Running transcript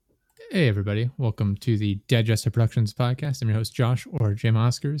Hey, everybody. Welcome to the Digester Productions podcast. I'm your host, Josh, or Jim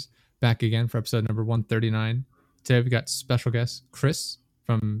Oscars, back again for episode number 139. Today, we've got special guest Chris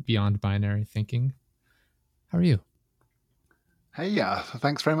from Beyond Binary Thinking. How are you? Hey,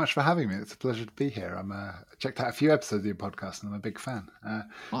 thanks very much for having me. It's a pleasure to be here. I checked out a few episodes of your podcast and I'm a big fan.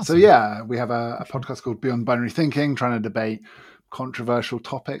 Awesome. So yeah, we have a podcast called Beyond Binary Thinking, trying to debate controversial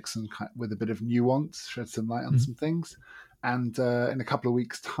topics and with a bit of nuance, shed some light on some things. And in a couple of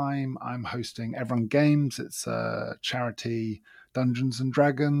weeks' time, I'm hosting Everyone Games. It's a charity Dungeons and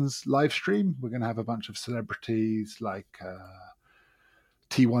Dragons live stream. We're going to have a bunch of celebrities like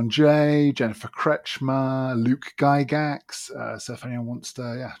T1J, Jennifer Kretschmer, Luke Gygax. So if anyone wants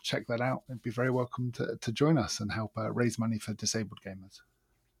to check that out, they'd be very welcome to join us and help raise money for disabled gamers.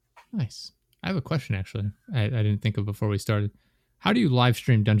 Nice. I have a question, actually. I didn't think of before we started. How do you live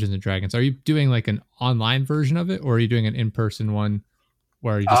stream Dungeons and Dragons? Are you doing like an online version of it, or are you doing an in-person one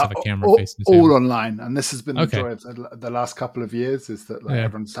where you just have a camera facing the table? All online. And this has been the joy of the last couple of years, is that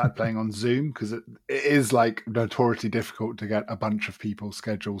everyone started playing on Zoom, because it is like notoriously difficult to get a bunch of people's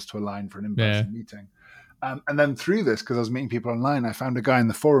schedules to align for an in-person meeting. And then through this, because I was meeting people online, I found a guy in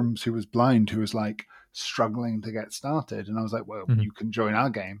the forums who was blind, who was like struggling to get started. And I was like, well, you can join our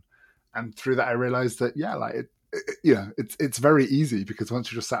game. And through that, I realized that, it's very easy, because once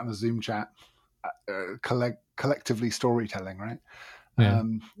you just sat in the Zoom chat, collectively storytelling, right? Yeah.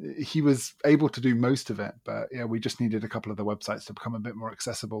 He was able to do most of it, but we just needed a couple of the websites to become a bit more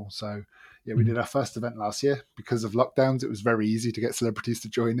accessible. So we did our first event last year. Because of lockdowns, it was very easy to get celebrities to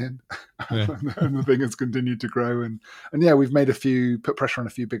join in. And the thing has continued to grow. And we've made put pressure on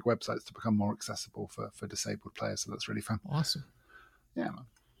a few big websites to become more accessible for disabled players. So that's really fun. Awesome. Yeah, man.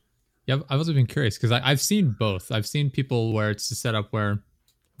 Yeah, I've also been curious, because I've seen both. I've seen people where it's a setup where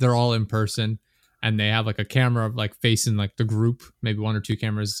they're all in person and they have like a camera like facing like the group, maybe one or two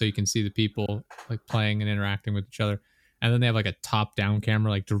cameras, so you can see the people like playing and interacting with each other. And then they have like a top down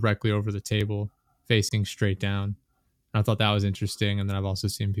camera like directly over the table facing straight down. And I thought that was interesting. And then I've also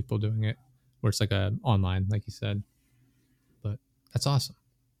seen people doing it where it's like a online, like you said. But that's awesome.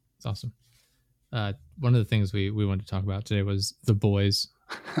 It's awesome. One of the things we wanted to talk about today was The Boys.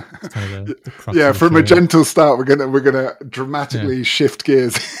 Kind of the crux from a gentle start, we're gonna dramatically shift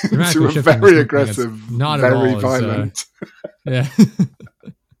gears into a very aggressive, very violent.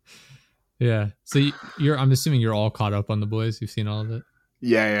 So I'm assuming you're all caught up on The Boys. You've seen all of it.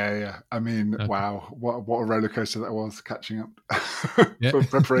 Yeah. I mean, wow, what a roller coaster that was, catching up for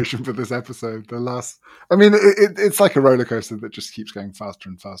preparation for this episode. It's like a roller coaster that just keeps going faster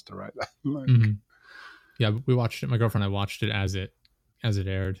and faster, right? Yeah, we watched it. My girlfriend and I watched it as it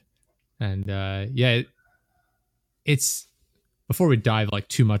aired, and it's, before we dive like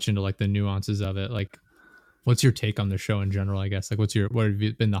too much into like the nuances of it, like what's your take on the show in general? I guess like what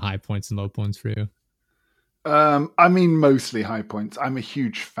have been the high points and low points for you? Mostly high points. I'm a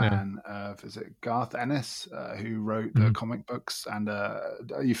huge fan of, is it Garth Ennis, who wrote the comic books, and are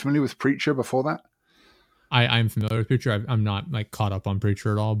you familiar with Preacher before that? I'm familiar with Preacher. I'm not like caught up on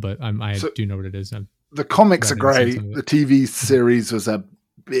Preacher at all, but I do know what it is. The comics are great. The TV series was a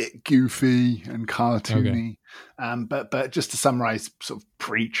bit goofy and cartoony. But just to summarize sort of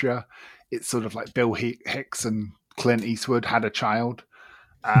Preacher, it's sort of like Bill Hicks and Clint Eastwood had a child,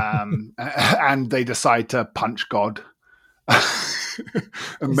 and they decide to punch God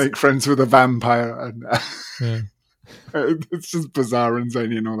and make friends with a vampire. And it's just bizarre and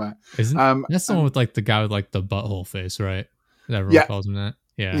zany and all that. That's the one with like the guy with like the butthole face, right? Everyone calls him that.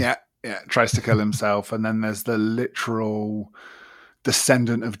 Yeah, tries to kill himself. And then there's the literal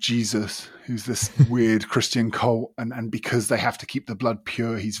descendant of Jesus, who's this weird Christian cult, and because they have to keep the blood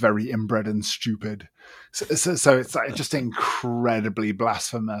pure, he's very inbred and stupid. So it's like just incredibly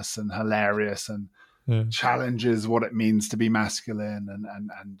blasphemous and hilarious, and challenges what it means to be masculine,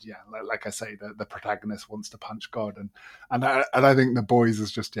 and like I say, the protagonist wants to punch God, and I think The Boys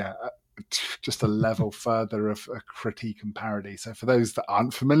is just a level further of a critique and parody. So for those that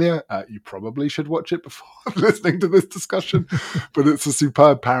aren't familiar, you probably should watch it before listening to this discussion. But it's a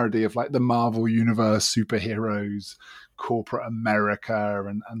superb parody of like the Marvel Universe, superheroes, corporate America,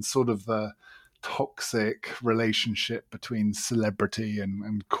 and sort of the toxic relationship between celebrity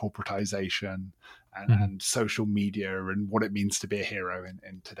and corporatization and social media, and what it means to be a hero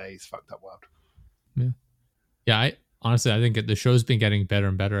in today's fucked up world. Honestly, I think the show's been getting better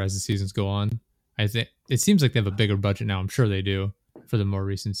and better as the seasons go on. I think it seems like they have a bigger budget now. I'm sure they do for the more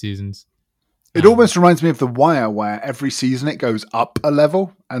recent seasons. It almost reminds me of The Wire, where every season it goes up a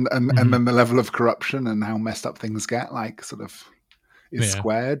level, and then the level of corruption and how messed up things get, like, sort of is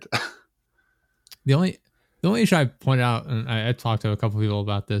squared. The only The only issue I point out, and I talked to a couple people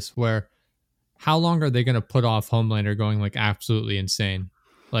about this, where how long are they going to put off Homelander going like absolutely insane?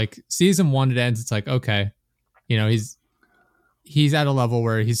 Like season 1, it ends. It's like, okay, you know, he's at a level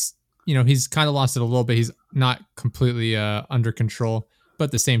where he's, you know, he's kind of lost it a little bit. He's not completely under control, but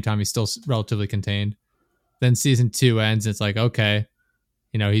at the same time, he's still relatively contained. Then season 2 ends. It's like, okay,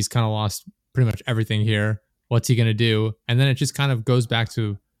 you know, he's kind of lost pretty much everything here. What's he going to do? And then it just kind of goes back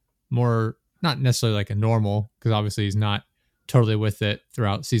to more, not necessarily like a normal, because obviously he's not totally with it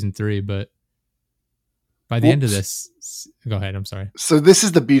throughout season 3, but by the end of this, go ahead. I'm sorry. So this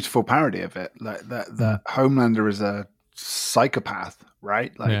is the beautiful parody of it, like that Homelander is a psychopath,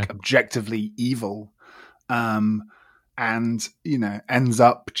 right? Like objectively evil, and you know ends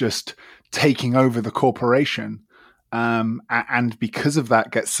up just taking over the corporation, and because of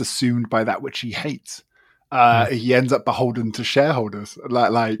that gets assumed by that which he hates. He ends up beholden to shareholders,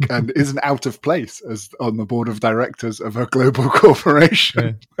 like and isn't out of place as on the board of directors of a global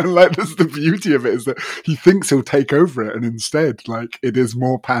corporation. Yeah. And like that's the beauty of it, is that he thinks he'll take over it, and instead, like it is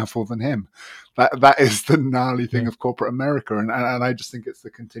more powerful than him. That is the gnarly thing of corporate America, and I just think it's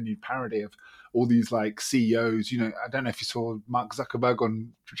the continued parody of all these like CEOs. You know, I don't know if you saw Mark Zuckerberg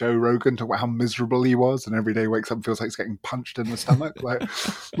on Joe Rogan talk about how miserable he was, and every day wakes up and feels like he's getting punched in the stomach.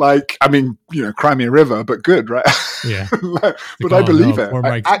 like I mean, you know, Crimea River, but good, right? Yeah. But I believe it.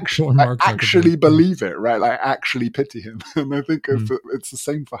 I actually believe it, right? Like, I actually pity him, and I think it's the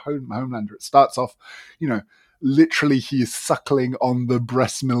same for Homelander. It starts off, you know, literally he is suckling on the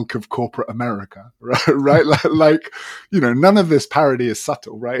breast milk of corporate America, right? like, you know, none of this parody is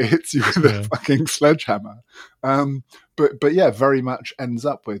subtle, right? It hits you with a fucking sledgehammer. But yeah, very much ends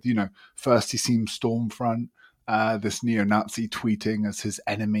up with, you know, first he seems Stormfront, this neo-Nazi tweeting as his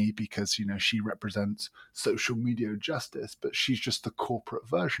enemy because, you know, she represents social media justice, but she's just the corporate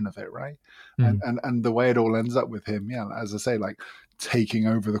version of it, right? And the way it all ends up with him, as I say, like taking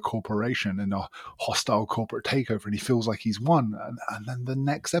over the corporation in a hostile corporate takeover, and he feels like he's won. And then the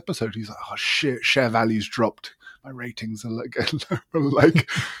next episode, he's like, oh shit, share values dropped. My ratings are like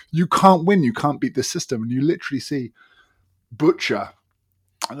you can't win, you can't beat the system. And you literally see Butcher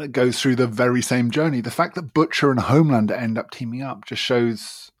that goes through the very same journey. The fact that Butcher and Homelander end up teaming up just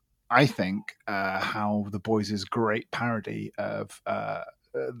shows, I think, how The Boys is great parody of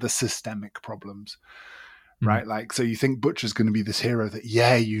the systemic problems, right? Like, so you think Butcher's going to be this hero that,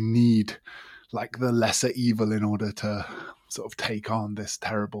 you need like the lesser evil in order to sort of take on this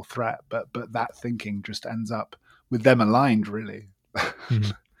terrible threat. But that thinking just ends up with them aligned, really.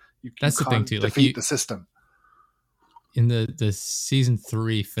 That's the thing too. Defeat like the system. In the season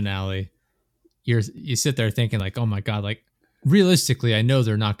 3 finale, you sit there thinking like, oh my God, like realistically, I know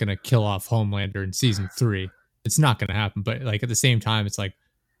they're not going to kill off Homelander in season 3. It's not going to happen. But like at the same time, it's like,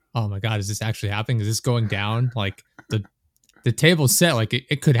 oh my God, is this actually happening? Is this going down? Like the table's set, like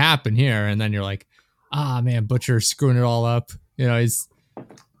it could happen here. And then you're like, man, Butcher's screwing it all up. You know, it's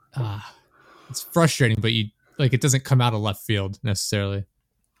frustrating, but it doesn't come out of left field necessarily.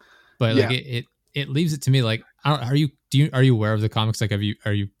 But like it leaves it to me like, are you aware of the comics? Like,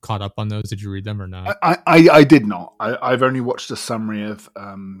 are you caught up on those? Did you read them or not? I did not. I've only watched a summary of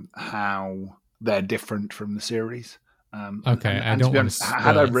how they're different from the series. Okay, and to be honest,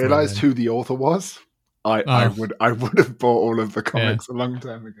 had I realized who the author was, I would have bought all of the comics a long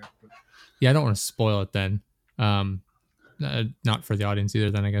time ago. Yeah, I don't want to spoil it then. Not for the audience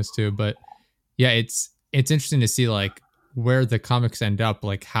either, then I guess too. But yeah, it's interesting to see like where the comics end up,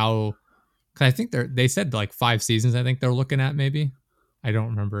 like how. Cause I think they said like 5 seasons. I think they're looking at maybe. I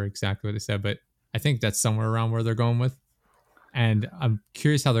don't remember exactly what they said, but I think that's somewhere around where they're going with. And I'm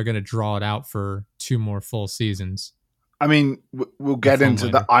curious how they're going to draw it out for 2 more full seasons. I mean, we'll get into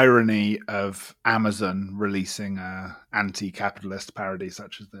the irony of Amazon releasing a anti-capitalist parody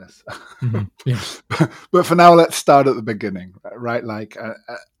such as this. Yeah. But for now, let's start at the beginning, right? Like,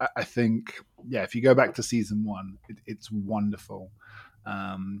 I think, if you go back to season 1, it's wonderful.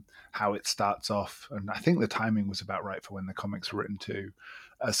 How it starts off, and I think the timing was about right for when the comics were written too,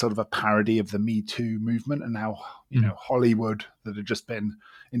 sort of a parody of the Me Too movement and how you know Hollywood, that had just been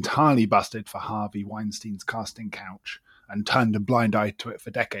entirely busted for Harvey Weinstein's casting couch and turned a blind eye to it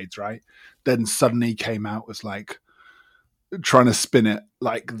for decades, right? Then suddenly came out as like trying to spin it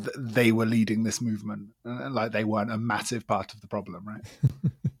like they were leading this movement, like they weren't a massive part of the problem, right?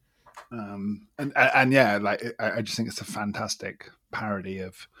 And yeah, like I just think it's a fantastic parody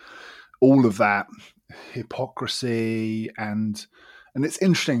of all of that hypocrisy, and it's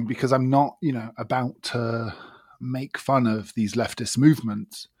interesting because I'm not, about to make fun of these leftist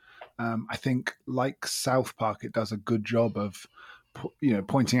movements. I think, like South Park, it does a good job of,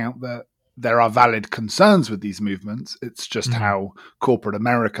 pointing out that there are valid concerns with these movements. It's just how corporate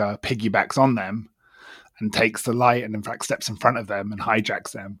America piggybacks on them and takes the light and in fact steps in front of them and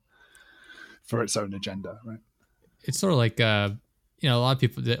hijacks them for its own agenda, right? It's sort of like, a lot of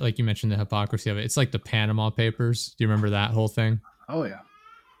people, like you mentioned, the hypocrisy of it. It's like the Panama Papers. Do you remember that whole thing? Oh, yeah.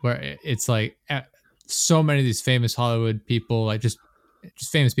 Where it's like so many of these famous Hollywood people, like just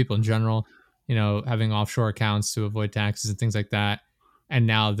famous people in general, having offshore accounts to avoid taxes and things like that. And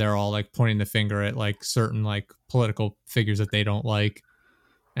now they're all like pointing the finger at like certain like political figures that they don't like.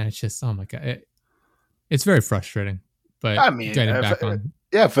 And it's just, oh my God. It's very frustrating. But I mean, getting back on.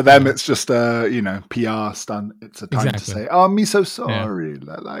 Yeah, for them, it's just a PR stunt. It's a time to say, "Oh, me so sorry."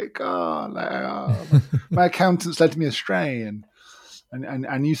 Yeah. My accountants led me astray, and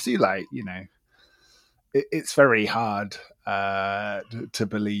you see, like, it's very hard to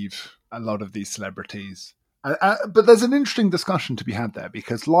believe a lot of these celebrities. But there's an interesting discussion to be had there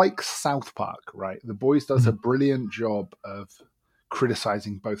because, like South Park, right, The Boys does a brilliant job of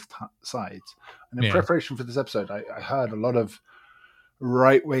criticizing both sides. And in preparation for this episode, I heard a lot of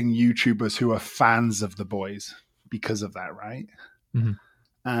right-wing YouTubers who are fans of The Boys because of that, right? Mm-hmm.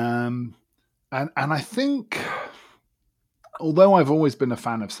 And I think, although I've always been a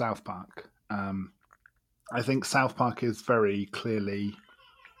fan of South Park, I think South Park is very clearly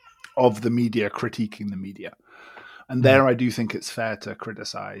of the media critiquing the media. And there I do think it's fair to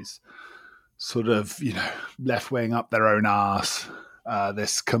criticize sort of, left-wing up their own arse,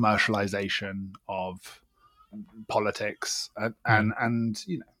 this commercialization of politics, and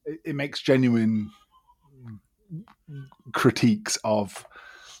it makes genuine critiques of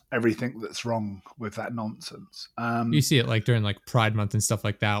everything that's wrong with that nonsense. You see it like during like Pride Month and stuff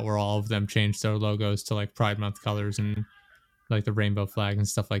like that, where all of them change their logos to like Pride Month colors and like the rainbow flag and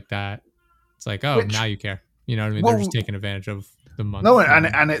stuff like that. It's like, now you care. You know what I mean? They're just taking advantage of the month. No,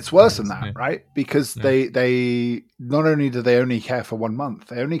 and it's worse than that, right? Because they not only do they only care for 1 month,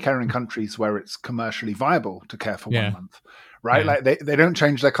 they only care in countries where it's commercially viable to care for 1 month, right? Yeah. Like they don't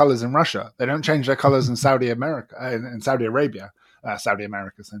change their colors in Russia. They don't change their colors in Saudi America, in Saudi Arabia. Saudi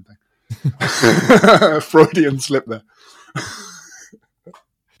America, same thing. Freudian slip there.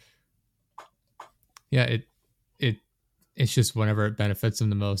 Yeah, it's just whenever it benefits them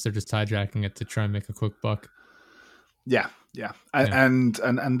the most, they're just hijacking it to try and make a quick buck. Yeah. And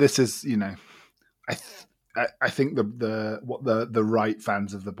this is, I think what the right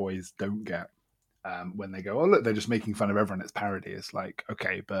fans of The Boys don't get when they go, oh look, they're just making fun of everyone. It's parody. It's like,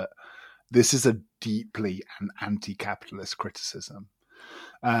 okay, but this is a deeply anti-capitalist criticism.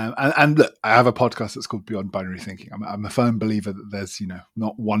 And look, I have a podcast that's called Beyond Binary Thinking. I'm a firm believer that there's,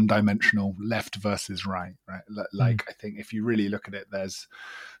 not one-dimensional left versus right? Like, I think if you really look at it, there's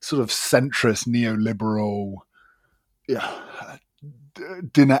sort of centrist, neoliberal,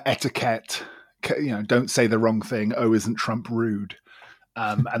 dinner etiquette, don't say the wrong thing. Oh, isn't Trump rude?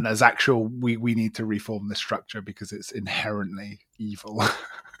 And there's actual, we need to reform this structure because it's inherently evil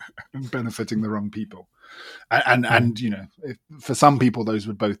and benefiting the wrong people. And for some people, those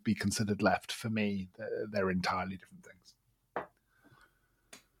would both be considered left. For me, they're entirely different things.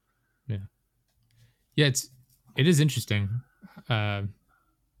 Yeah, it is interesting.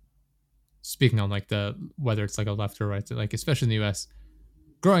 Speaking on like whether it's like a left or right, like especially in the U.S.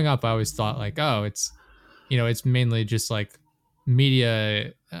 Growing up, I always thought like, oh, it's it's mainly just like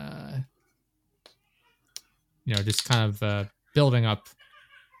media, just kind of building up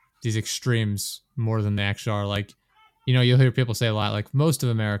these extremes more than they actually are. Like, you'll hear people say a lot, like most of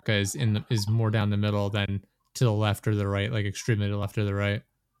America is more down the middle than to the left or the right, like extremely to the left or the right.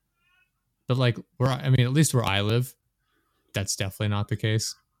 But like at least where I live, that's definitely not the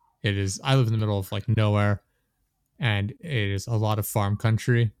case. I live in the middle of like nowhere, and it is a lot of farm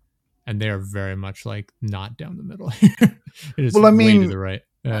country, and they are very much like not down the middle. It is way to the right.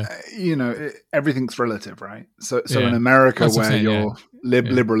 Everything's relative, right? So in America, where your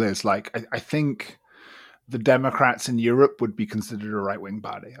liberal is, like, I think the Democrats in Europe would be considered a right-wing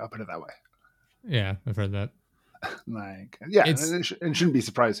party. I'll put it that way. Yeah, I've heard that. It shouldn't be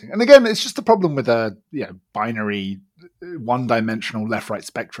surprising. And again, it's just a problem with a binary, one-dimensional left-right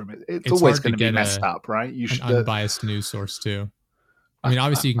spectrum. It's always going to be messed up, right? You should unbiased news source too. I mean,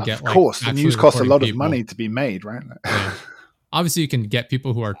 obviously you can get, of course, the news costs a lot of money to be made, right? Obviously, you can get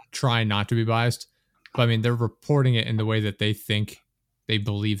people who are trying not to be biased, but I mean, they're reporting it in the way that they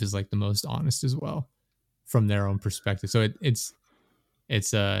believe is like the most honest as well, from their own perspective. So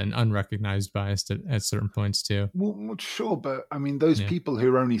it's an unrecognized bias at certain points too. Well, sure, but I mean, those people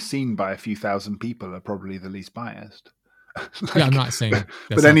who are only seen by a few thousand people are probably the least biased. Yeah, I'm not saying.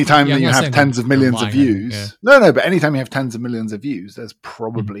 But anytime I'm you not have saying tens of they're millions of lying or anything, views, yeah. no, but anytime you have tens of millions of views, there's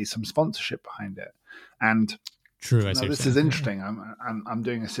probably some sponsorship behind it. And True, I see now what this you're is saying. interesting. I'm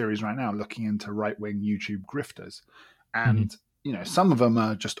doing a series right now looking into right wing YouTube grifters, Mhm. and some of them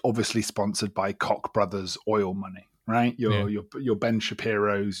are just obviously sponsored by Koch brothers oil money, right? Yeah. Your Ben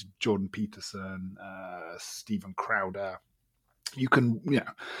Shapiro's, Jordan Peterson, Steven Crowder. You can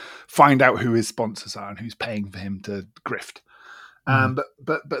find out who his sponsors are and who's paying for him to grift.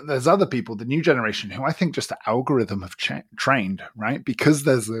 But there's other people, the new generation, who I think just the algorithm have trained, right? Because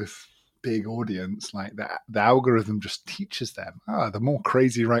there's this big audience, like that, the algorithm just teaches them, the more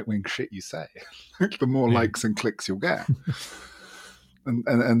crazy right wing shit you say, the more likes and clicks you'll get.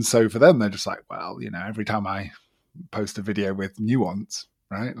 and so for them, they're just like, well, every time I post a video with nuance,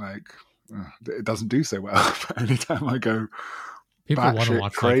 right? Like it doesn't do so well. But anytime I go, people want to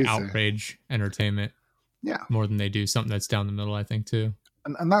watch crazy, like outrage entertainment, more than they do something that's down the middle, I think, too.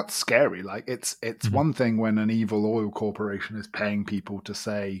 And that's scary. Like it's one thing when an evil oil corporation is paying people to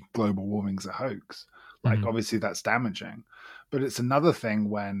say global warming's a hoax. Like obviously that's damaging, but it's another thing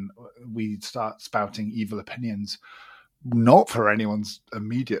when we start spouting evil opinions, not for anyone's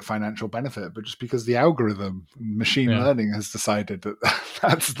immediate financial benefit, but just because the algorithm, machine learning, has decided that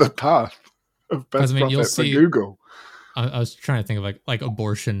that's the path of best profit for Google. I was trying to think of like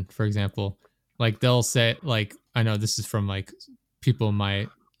abortion, for example. Like they'll say, like, I know this is from like people in my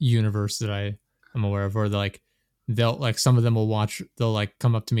universe that I am aware of, or they'll like, some of them they'll like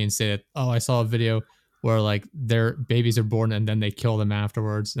come up to me and say that, oh, I saw a video where like their babies are born and then they kill them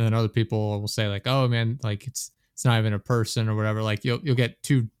afterwards. And then other people will say like, oh man, like it's not even a person or whatever. Like you'll get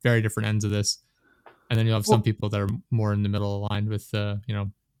two very different ends of this. And then you'll have some people that are more in the middle aligned with,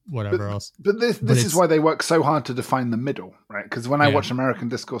 whatever else. But this is why they work so hard to define the middle, right? Because when I watch American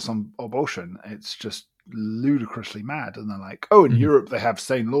discourse on abortion, it's just ludicrously mad. And they're like, oh, in Europe they have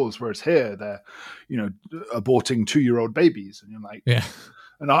sane laws, whereas here they're, aborting 2-year-old babies. And you're like, yeah.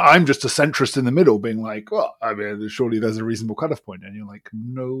 And I'm just a centrist in the middle being like, well, I mean, surely there's a reasonable cutoff point. And you're like,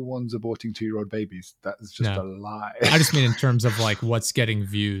 no one's aborting 2-year-old babies. That is just a lie. I just mean in terms of like what's getting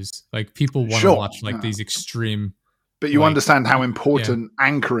views. Like people want to watch like these extreme. But you understand how important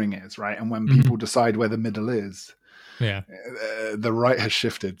anchoring is, right? And when people decide where the middle is, the right has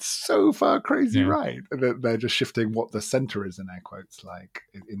shifted so far crazy right. They're just shifting what the center is, in air quotes, like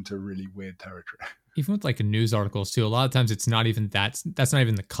into really weird territory. Even with like news articles too, a lot of times it's not even that's not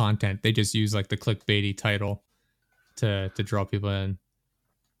even the content. They just use like the clickbaity title to draw people in.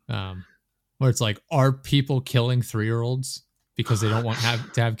 Where it's like, are people killing 3-year-olds because they don't want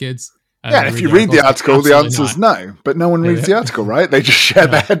to have kids? If you read the article, the answer is no. But no one reads the article, right? They just share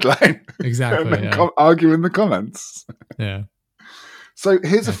the headline. Exactly. And then argue in the comments. Yeah. So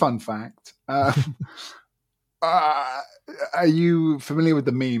here's a fun fact. Are you familiar with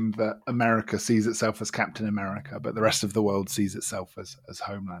the meme that America sees itself as Captain America, but the rest of the world sees itself as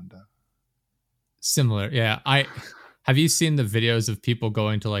Homelander? Similar, yeah. Have you seen the videos of people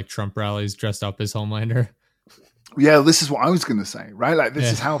going to like Trump rallies dressed up as Homelander? Yeah, this is what I was going to say, right? Like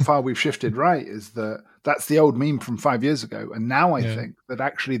this is how far we've shifted, right? Is that's the old meme from 5 years ago. And now I think that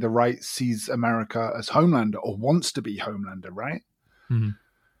actually the right sees America as Homelander or wants to be Homelander, right? Mm-hmm.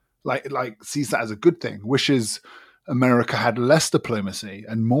 Like sees that as a good thing, wishes America had less diplomacy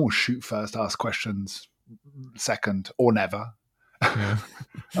and more shoot first, ask questions second, or never. Yeah.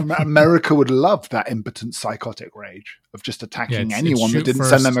 America would love that impotent psychotic rage of just attacking anyone that didn't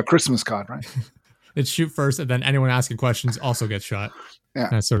send them a Christmas card, right? It's shoot first, and then anyone asking questions also gets shot. Yeah,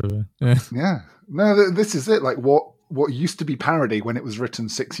 that's sort of yeah. No, this is it. Like what used to be parody when it was written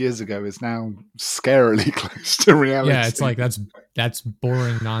 6 years ago is now scarily close to reality. Yeah, it's like that's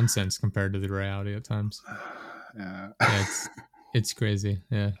boring nonsense compared to the reality at times. Yeah, it's crazy.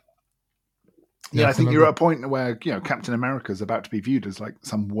 Yeah. Yeah, I think you're at a point where Captain America is about to be viewed as like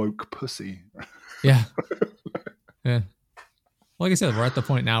some woke pussy. Yeah, yeah. Like I said, we're at the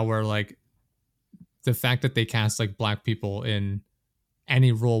point now where like the fact that they cast like black people in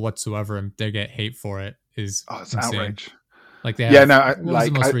any role whatsoever and they get hate for it is it's insane. outrage. Like they have, what was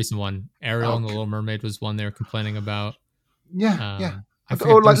the most recent one? Ariel and the Little Mermaid was one they were complaining about. Yeah.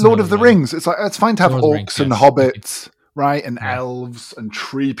 Or like Lord of the Rings. It's like it's fine to have orcs and hobbits. Right, and elves and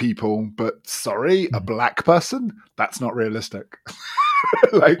tree people, but sorry, a black person? That's not realistic.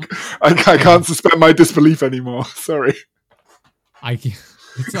 Like, I can't suspend my disbelief anymore. Sorry.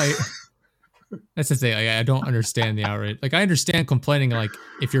 It's like, that's the thing. I don't understand the outrage. Like, I understand complaining, like,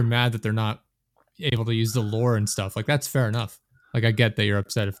 if you're mad that they're not able to use the lore and stuff, like, that's fair enough. Like, I get that you're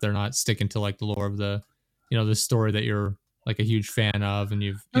upset if they're not sticking to, like, the lore of the, the story that you're, like, a huge fan of and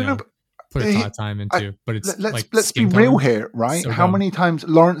you've, put a ton of time into, but it's let's like let's be skin real color. here, right? So How dumb. many times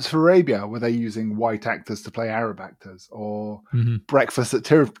Lawrence of Arabia were they using white actors to play Arab actors, or Mm-hmm. Breakfast at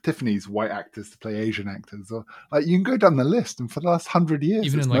Tiffany's white actors to play Asian actors, or like you can go down the list, and for the last 100 years,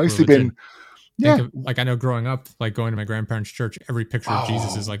 Even it's in like mostly religion. been Think of like I know growing up, like going to my grandparents' church, every picture of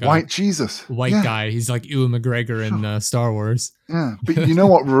Jesus is like a white Jesus, white guy. He's like Ewan McGregor in Star Wars. Yeah, but you know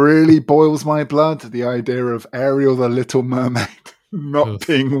what really boils my blood? The idea of Ariel the Little Mermaid not Oof.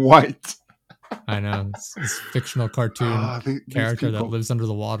 being white. I know. It's this fictional cartoon These character that people. lives under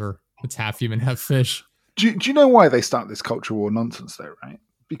the water. It's half human, half fish. Do you know why they start this culture war nonsense, though, right?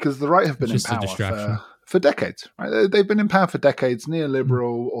 Because the right have been in Just a power distraction. for decades, right? They've been in power for decades.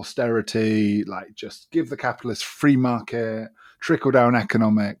 Neoliberal austerity, like just give the capitalists free market, trickle down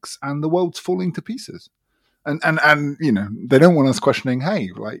economics, and the world's falling to pieces. And you know, they don't want us questioning, hey,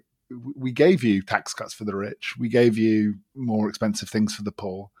 like we gave you tax cuts for the rich, we gave you more expensive things for the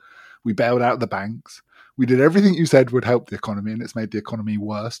poor, we bailed out the banks, we did everything you said would help the economy, and it's made the economy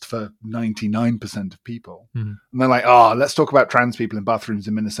worst for 99% of people. And they're like, oh, let's talk about trans people in bathrooms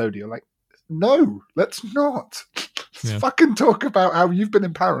in Minnesota. You're like, no, let's not. Let's fucking talk about how you've been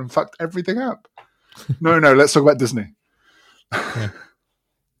in power and fucked everything up. No, let's talk about Disney. Yeah.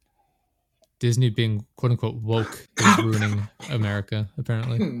 Disney being quote unquote woke is ruining America,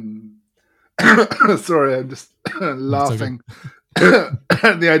 apparently. Sorry, I'm just laughing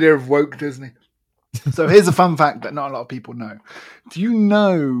at the idea of woke Disney. So here's a fun fact that not a lot of people know. Do you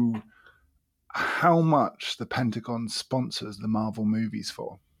know how much the Pentagon sponsors the Marvel movies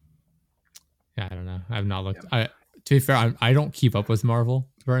for? Yeah, I don't know. I've not looked. To be fair, I don't keep up with Marvel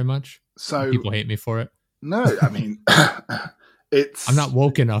very much. So people hate me for it. No, I mean, I'm not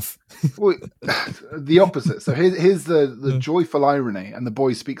woke enough. Well, the opposite. So here's the joyful irony, and the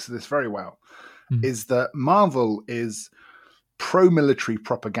boy speaks of this very well, is that Marvel is pro-military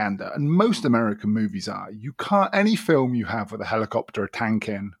propaganda, and most American movies are. You can't, any film you have with a helicopter, a tank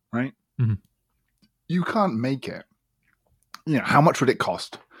in, right? Mm-hmm. You can't make it. You know, how much would it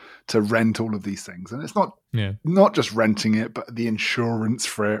cost to rent all of these things? And it's not just renting it, but the insurance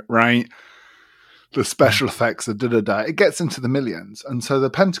for it, right? The special effects, the da-da-da. It gets into the millions. And so the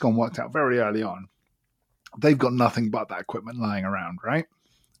Pentagon worked out very early on, they've got nothing but that equipment lying around, right?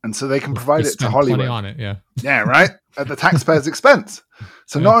 And so they can provide it to Hollywood. Plenty on it, yeah. Yeah, right? At the taxpayer's expense.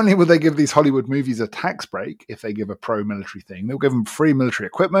 So not only will they give these Hollywood movies a tax break if they give a pro-military thing, they'll give them free military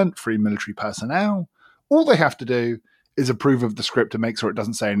equipment, free military personnel. All they have to do is approve of the script to make sure it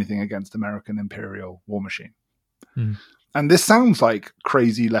doesn't say anything against American imperial war machine. And this sounds like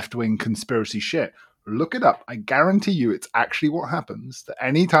crazy left-wing conspiracy shit. Look it up. I guarantee you it's actually what happens, that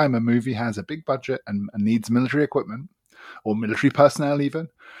any time a movie has a big budget and needs military equipment or military personnel even,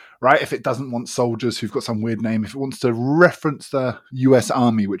 right? If it doesn't want soldiers who've got some weird name, if it wants to reference the US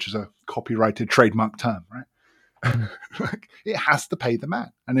Army, which is a copyrighted trademark term, right? Like, it has to pay the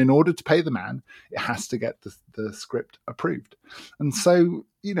man. And in order to pay the man, it has to get the script approved. And so,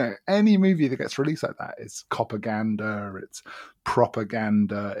 you know, any movie that gets released like that is propaganda, it's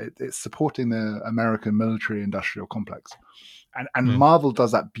propaganda, it's supporting the American military industrial complex. And Marvel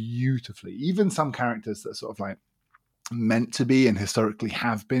does that beautifully. Even some characters that are sort of like meant to be and historically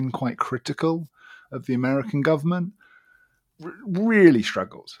have been quite critical of the American government really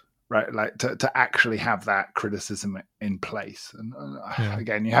struggles. Right, like to actually have that criticism in place, and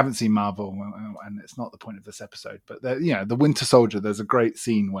again, you haven't seen Marvel, and it's not the point of this episode. But the Winter Soldier, there's a great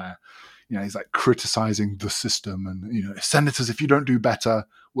scene where, you know, he's like criticizing the system, and you know, senators, if you don't do better,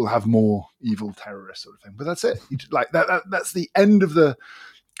 we'll have more evil terrorists, sort of thing. But that's it. Like that's the end of the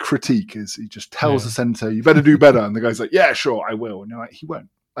critique. Is he just tells the senator, "You better do better," and the guy's like, "Yeah, sure, I will," and you're like, "He won't."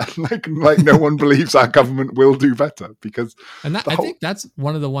 like no one believes our government will do better because I think that's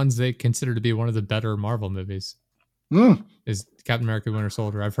one of the ones they consider to be one of the better Marvel movies is Captain America Winter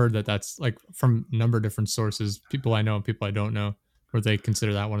Soldier. I've heard that's like from a number of different sources, people I know and people I don't know, where they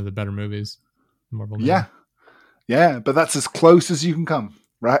consider that one of the better movies. Marvel movie. Yeah, but that's as close as you can come,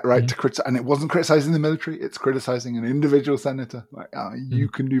 right to criticize. And it wasn't criticizing the military, it's criticizing an individual senator. Like, you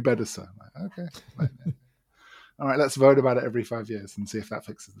can do better, sir. Like, okay. All right, let's vote about it every 5 years and see if that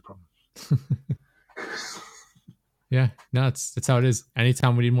fixes the problem. Yeah, no, that's how it is.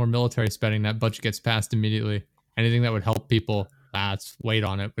 Anytime we need more military spending, that budget gets passed immediately. Anything that would help people, let's wait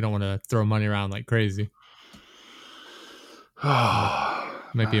on it. We don't want to throw money around like crazy.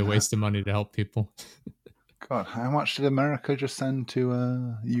 Might be a waste of money to help people. God, how much did America just send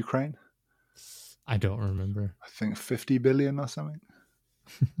to Ukraine? I don't remember. I think 50 billion or something.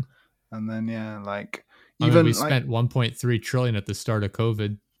 And then, we spent 1.3 trillion at the start of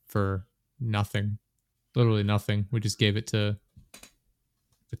COVID for nothing, literally nothing. We just gave it to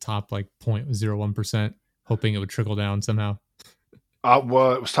the top like 0.01%, hoping it would trickle down somehow.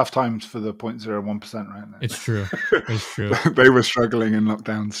 Well, it was tough times for the 0.01%, right? It's true. It's true. They were struggling in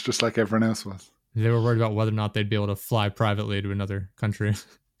lockdowns, just like everyone else was. They were worried about whether or not they'd be able to fly privately to another country.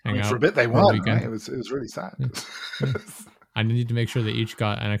 For a bit they weren't, right? It was really sad. Yeah. I need to make sure they each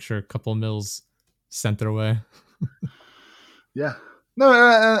got an extra couple mils sent their way. Yeah. No,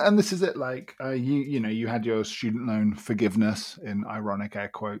 and this is it. Like you had your student loan forgiveness in ironic air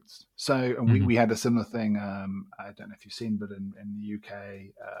quotes. So, and we had a similar thing. I don't know if you've seen, but in the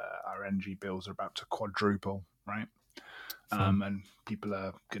UK, our energy bills are about to quadruple, right? And people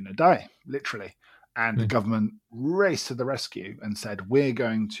are going to die, literally. And the government raced to the rescue and said, we're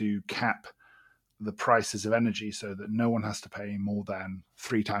going to cap the prices of energy so that no one has to pay more than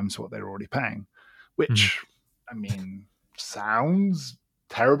 3 times what they're already paying, which, I mean, sounds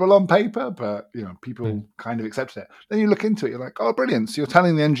terrible on paper, but people kind of accepted it. Then you look into it, you're like, oh, brilliant. So you're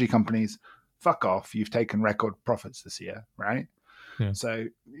telling the energy companies, fuck off, you've taken record profits this year, right? Yeah. So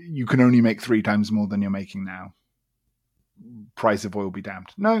you can only make 3 times more than you're making now. Price of oil be damned.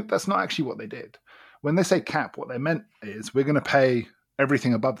 No, that's not actually what they did. When they say cap, what they meant is we're going to pay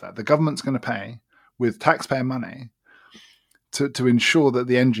everything above that. The government's going to pay with taxpayer money to ensure that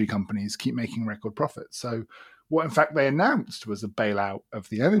the energy companies keep making record profits. So what, in fact, they announced was a bailout of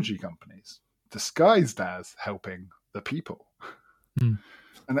the energy companies, disguised as helping the people.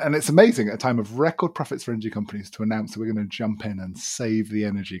 And it's amazing at a time of record profits for energy companies to announce that we're going to jump in and save the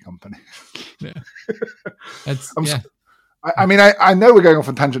energy companies. Yeah. I mean, I know we're going off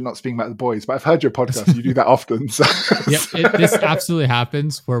on tangent, not speaking about the boys, but I've heard your podcast. You do that often. So. Yep, this absolutely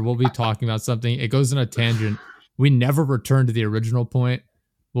happens where we'll be talking about something. It goes on a tangent. We never return to the original point.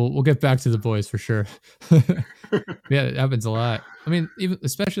 We'll get back to the boys for sure. Yeah, it happens a lot. I mean, even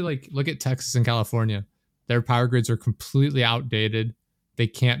especially like look at Texas and California. Their power grids are completely outdated. They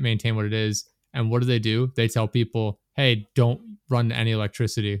can't maintain what it is. And what do? They tell people, hey, don't run any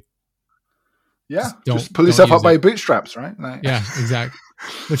electricity. Yeah, just pull yourself up by your bootstraps, right? Like, yeah, exactly.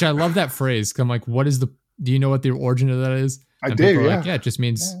 Which I love that phrase. I'm like, do you know what the origin of that is? And I do, yeah. Like, yeah, it just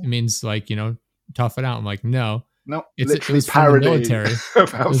means, it means like, tough it out. I'm like, no, it's literally parody. The military.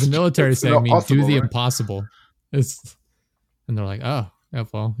 There's a military saying, do the impossible. And they're like, oh, yeah,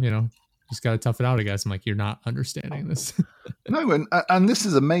 well, just got to tough it out, I guess. I'm like, you're not understanding this. No, and this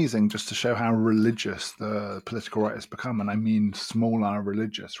is amazing just to show how religious the political right has become. And I mean small r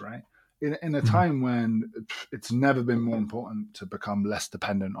religious, right? In a time when it's never been more important to become less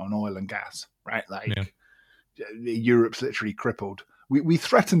dependent on oil and gas, right? Like Europe's literally crippled. We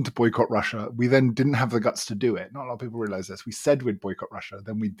threatened to boycott Russia. We then didn't have the guts to do it. Not a lot of people realize this. We said we'd boycott Russia.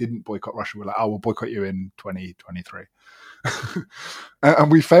 Then we didn't boycott Russia. We're like, oh, we'll boycott you in 2023.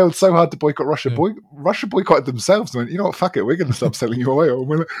 And we failed so hard to boycott Russia. Yeah. Russia boycotted themselves and went, you know what, fuck it. We're going to stop selling you oil. And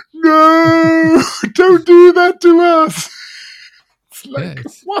we're like, no, don't do that to us. Like,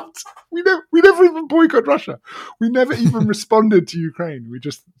 what? We never even boycotted Russia. We never even responded to Ukraine. We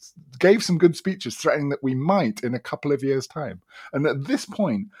just gave some good speeches threatening that we might in a couple of years' time. And at this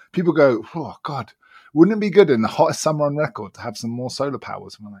point, people go, oh, God, wouldn't it be good in the hottest summer on record to have some more solar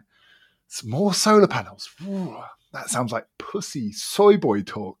powers? And we're like, some more solar panels. Ooh, that sounds like pussy soy boy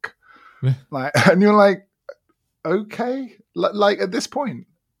talk. And you're like, okay. Like at this point,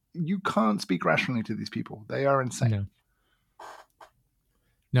 you can't speak rationally to these people. They are insane.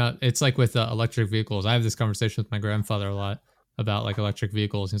 No, it's like with electric vehicles. I have this conversation with my grandfather a lot about like electric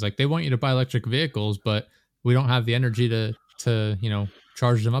vehicles. He's like, they want you to buy electric vehicles, but we don't have the energy to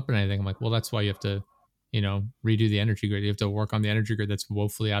charge them up and anything. I'm like, well, that's why you have to, redo the energy grid. You have to work on the energy grid that's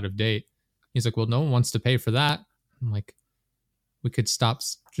woefully out of date. He's like, well, no one wants to pay for that. I'm like, we could stop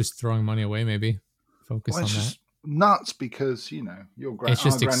just throwing money away, maybe focus on that. Nuts because your it's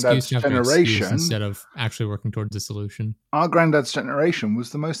just granddad's generation instead of actually working towards a solution. Our granddad's generation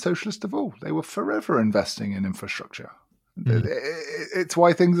was the most socialist of all. They were forever investing in infrastructure. It's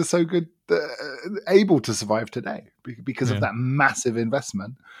why things are so good, able to survive today because of that massive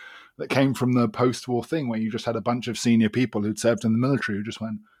investment that came from the post-war thing where you just had a bunch of senior people who'd served in the military who just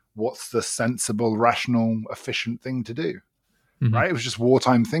went, what's the sensible, rational, efficient thing to do? Right? It was just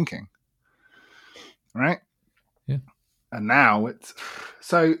wartime thinking. Right? Yeah. And now it's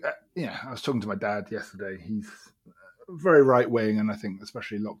so, I was talking to my dad yesterday. He's very right wing. And I think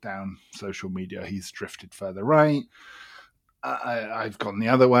especially lockdown social media, he's drifted further right. I've gone the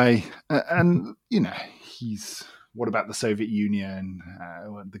other way. And, what about the Soviet Union,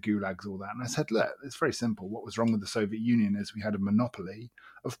 the gulags, all that? And I said, look, it's very simple. What was wrong with the Soviet Union is we had a monopoly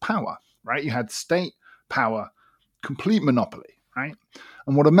of power, right? You had state power, complete monopoly. Right.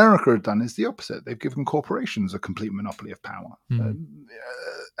 And what America had done is the opposite. They've given corporations a complete monopoly of power.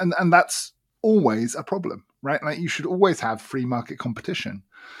 and that's always a problem, right? Like you should always have free market competition,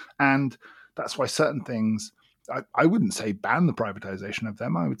 and that's why certain things I wouldn't say ban the privatization of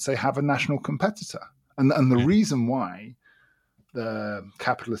them. I would say have a national competitor, and the reason why the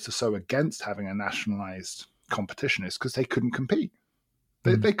capitalists are so against having a nationalized competition is because they couldn't compete.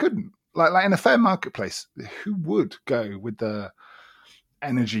 They couldn't. Like in a fair marketplace, who would go with the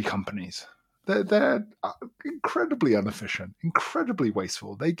energy companies? They're incredibly inefficient, incredibly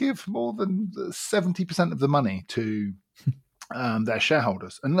wasteful. They give more than 70% of the money to their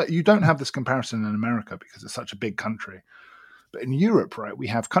shareholders. And look, you don't have this comparison in America because it's such a big country. But in Europe, right, we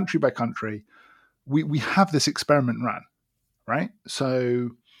have country by country, we have this experiment run, right?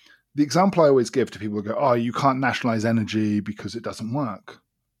 So the example I always give to people who go, oh, you can't nationalize energy because it doesn't work.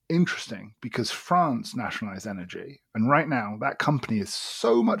 Interesting, because France nationalized energy, and right now that company is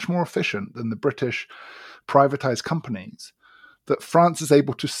so much more efficient than the British privatized companies that France is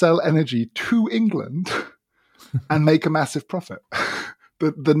able to sell energy to England and make a massive profit.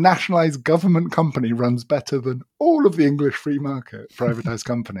 The nationalized government company runs better than all of the English free market privatized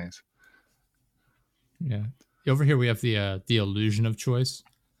companies. Yeah. Over here we have the illusion of choice,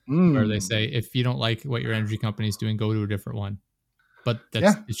 where they say if you don't like what your energy company is doing, go to a different one. But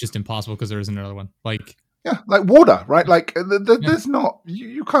it's just impossible because there isn't another one. Like water, right? Like there's not,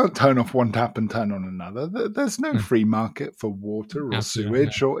 you can't turn off one tap and turn on another. There's no free market for water or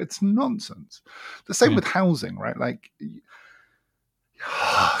sewage, or it's nonsense. The same with housing, right? Like,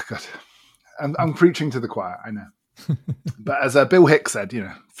 oh God, I'm preaching to the choir, I know. But as Bill Hicks said,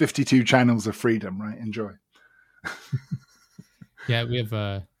 52 channels of freedom, right? Enjoy. Yeah, we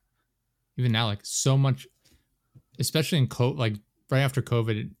have even now like so much, especially in like right after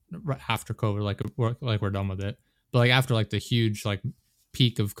COVID, like we're done with it. But like after like the huge like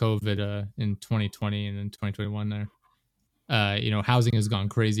peak of COVID in 2020 and in 2021 there, housing has gone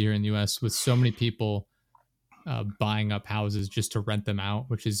crazy here in the US with so many people buying up houses just to rent them out,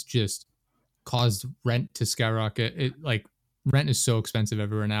 which has just caused rent to skyrocket. Rent is so expensive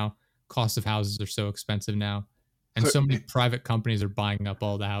everywhere now. Cost of houses are so expensive now. And so many private companies are buying up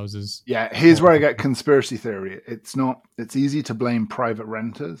all the houses. Yeah, here's where I get conspiracy theory. It's easy to blame private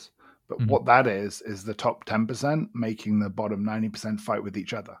renters, but what that is the top 10% making the bottom 90% fight with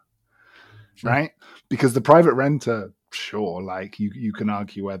each other. Sure. Right? Because the private renter, sure, like you can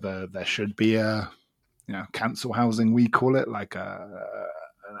argue whether there should be a council housing, we call it, like a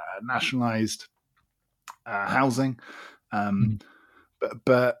nationalized housing.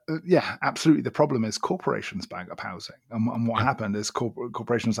 But yeah, absolutely. The problem is corporations buying up housing. And what happened is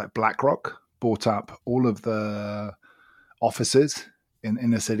corporations like BlackRock bought up all of the offices in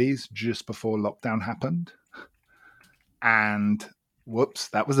inner cities just before lockdown happened. And whoops,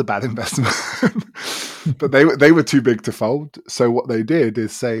 that was a bad investment. But they were too big to fold. So what they did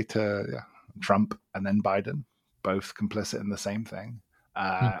is say to Trump and then Biden, both complicit in the same thing,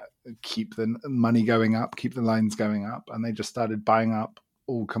 keep the money going up, keep the lines going up, and they just started buying up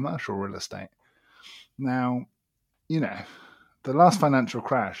all commercial real estate. Now, the last financial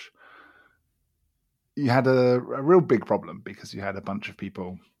crash, you had a real big problem because you had a bunch of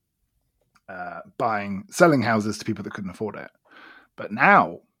people selling houses to people that couldn't afford it. But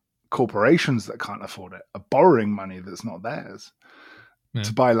now corporations that can't afford it are borrowing money that's not theirs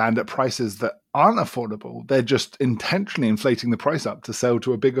to buy land at prices that aren't affordable. They're just intentionally inflating the price up to sell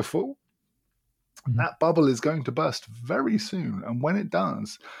to a bigger fool. That bubble is going to burst very soon. And when it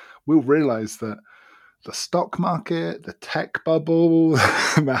does, we'll realize that the stock market, the tech bubble,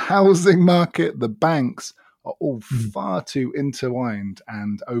 the housing market, the banks are all far too intertwined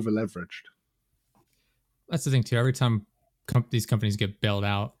and over-leveraged. That's the thing, too. Every time these companies get bailed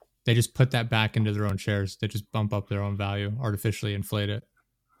out, they just put that back into their own shares. They just bump up their own value, artificially inflate it.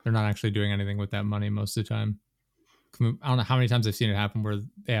 They're not actually doing anything with that money most of the time. I don't know how many times I've seen it happen where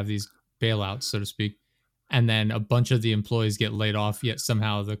they have these bailouts, so to speak, and then a bunch of the employees get laid off, yet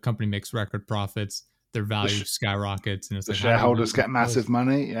somehow the company makes record profits, their value skyrockets, and it's the shareholders get massive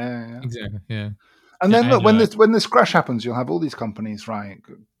money. Yeah. Exactly. Yeah. And then look, when this crash happens, you'll have all these companies, right,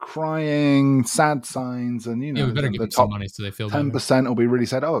 crying, sad signs, and we better give them some money so they feel 10% will be really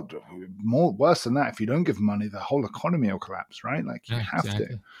sad. Oh, worse than that. If you don't give money, the whole economy will collapse, right? Like you have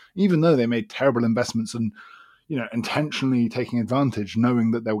to, even though they made terrible investments and intentionally taking advantage, knowing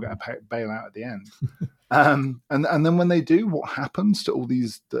that they'll get a bailout at the end. And then when they do, what happens to all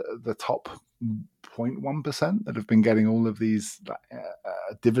these the top 0.1% that have been getting all of these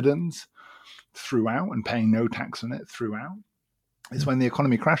dividends throughout and paying no tax on it throughout? Is when the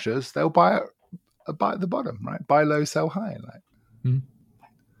economy crashes, they'll buy at the bottom, right? Buy low, sell high.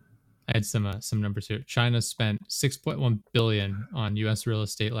 I had some numbers here. China spent 6.1 billion on U.S. real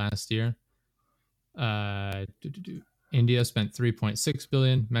estate last year. Uh, India spent 3.6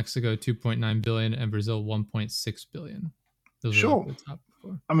 billion, Mexico 2.9 billion, and Brazil 1.6 billion. Those are like Sure. the top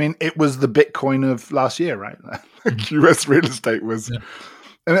four. I mean, it was the Bitcoin of last year, right? US real estate was,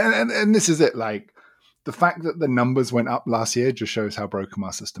 and this is it. Like the fact that the numbers went up last year just shows how broken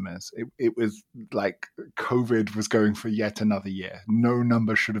our system is. It was like COVID was going for yet another year. No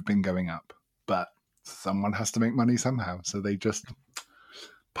number should have been going up, but someone has to make money somehow. So they just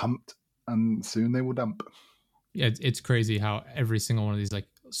pumped, and soon they will dump. Yeah, it's crazy how every single one of these, like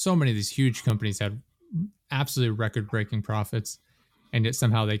so many of these huge companies had absolutely record-breaking profits, and yet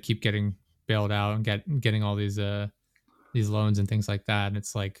somehow they keep getting bailed out and getting all these loans and things like that. And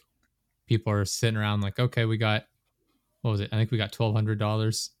it's like people are sitting around like, okay, we got, what was it? I think we got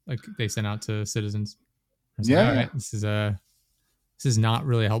 $1,200 like they sent out to citizens. Yeah. Like, all right, this is not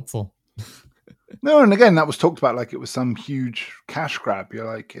really helpful. No, and again, that was talked about like it was some huge cash grab.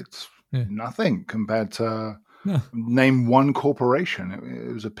 You're like, it's nothing compared to name one corporation.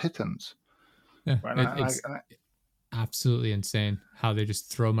 It was a pittance. Yeah, right? It's absolutely insane how they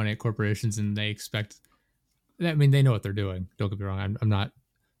just throw money at corporations and they expect. I mean, they know what they're doing. Don't get me wrong. I'm not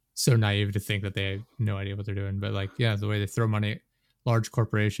so naive to think that they have no idea what they're doing. But like, yeah, the way they throw money at large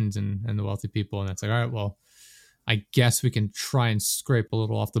corporations and the wealthy people, and it's like, all right, well, I guess we can try and scrape a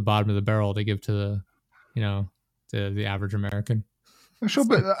little off the bottom of the barrel to give to the, to the average American. Sure,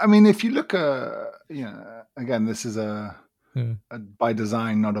 but I mean, if you look, again, this is a by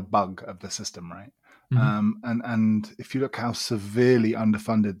design, not a bug of the system, right? Mm-hmm. And if you look how severely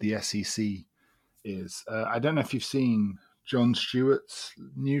underfunded the SEC is, I don't know if you've seen Jon Stewart's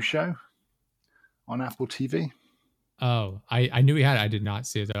new show on Apple TV. Oh, I knew he had it. I did not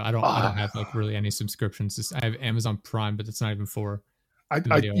see it though. I don't have like really any subscriptions. I have Amazon Prime, but it's not even for. Get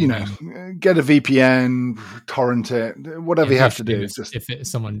a VPN, torrent it, whatever you have to do.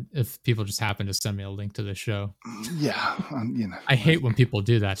 If people just happen to send me a link to the show. Yeah, I hate when people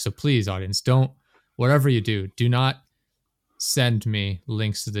do that. So please, audience, whatever you do not send me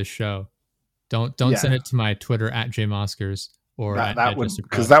links to this show. Don't send it to my Twitter at JMoskers or that would,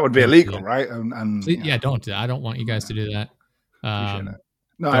 because that would be illegal, right? And please, don't do that. I don't want you guys to do that.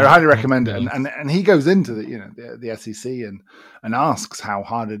 No, I highly recommend it. And he goes into the SEC and asks how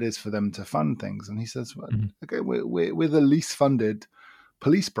hard it is for them to fund things. And he says, well, okay, we're the least funded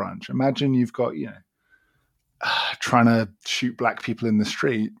police branch. Imagine you've got, trying to shoot black people in the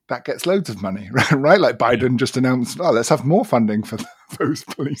street. That gets loads of money, right? Like Biden just announced, let's have more funding for those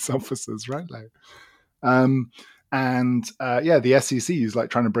police officers, right? Like, the SEC is like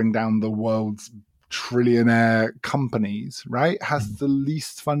trying to bring down the world's trillionaire companies, right? Has the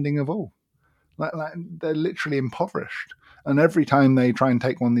least funding of all. Like they're literally impoverished, and every time they try and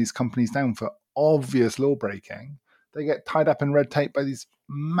take one of these companies down for obvious law breaking, they get tied up in red tape by these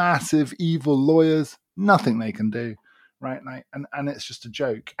massive evil lawyers. Nothing they can do, right? Like, and it's just a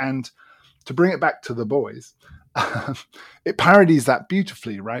joke. And to bring it back to The Boys, it parodies that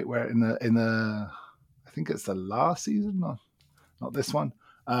beautifully, right? Where in the I think it's the last season, not this one.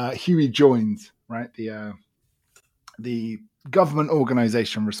 Huey joins, right? The government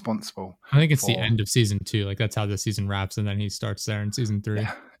organization responsible. I think it's the end of season 2. Like that's how the season wraps, and then he starts there in season 3.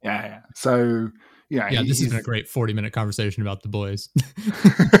 Yeah. So this has been a great 40-minute conversation about The Boys.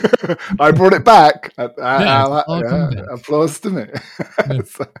 I brought it back. Applause to me. Yeah.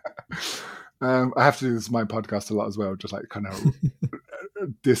 So, I have to do this in my podcast a lot as well, just like kind of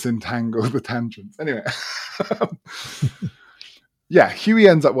disentangle the tangents. Anyway. Huey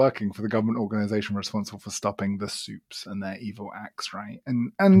ends up working for the government organization responsible for stopping the Supes and their evil acts, right?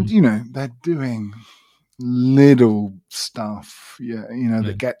 And they're doing little stuff,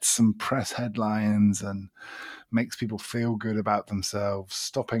 that gets some press headlines and makes people feel good about themselves,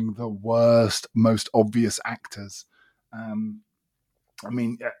 stopping the worst, most obvious actors.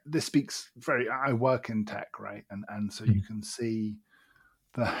 This speaks I work in tech, right? And so you can see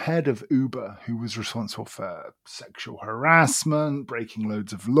the head of Uber, who was responsible for sexual harassment, breaking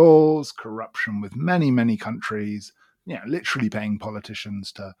loads of laws, corruption with many, many countries, literally paying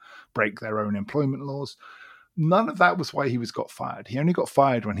politicians to break their own employment laws. None of that was why he got fired. He only got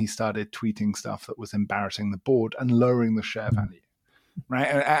fired when he started tweeting stuff that was embarrassing the board and lowering the share value.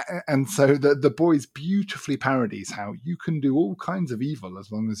 Right. And so the Boys beautifully parodies how you can do all kinds of evil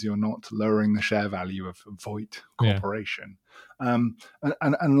as long as you're not lowering the share value of Voight Corporation. Yeah.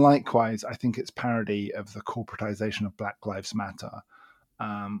 And likewise, I think its parody of the corporatization of Black Lives Matter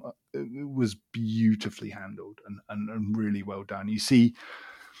it was beautifully handled and really well done. You see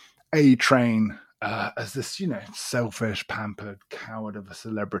A-Train as this, selfish, pampered coward of a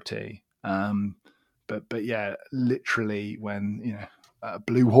celebrity. But yeah, literally when,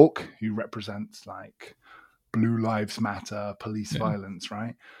 Blue Hawk, who represents like Blue Lives Matter, police violence,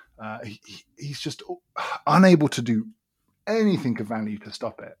 right? He's just unable to do anything of value to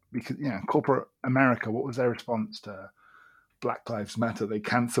stop it because, corporate America, what was their response to Black Lives Matter? They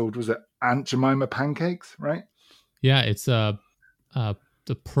cancelled, was it Aunt Jemima pancakes, right? Yeah, it's the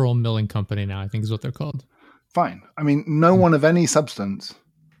Pearl Milling Company now, I think is what they're called. Fine. I mean, no one of any substance,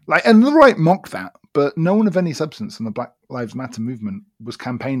 and the right mock that, but no one of any substance in the Black Lives Matter movement was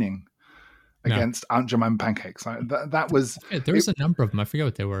campaigning against Aunt Jemima pancakes. Like that was. There was a number of them. I forget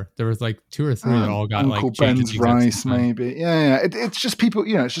what they were. There was like 2 or 3 that all got Uncle Ben's rice, maybe. Yeah. It's just people.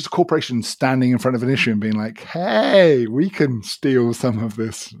 It's just a corporation standing in front of an issue and being like, "Hey, we can steal some of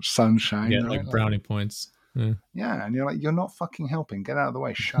this sunshine." Yeah, like brownie points. Yeah, and you're like, "You're not fucking helping. Get out of the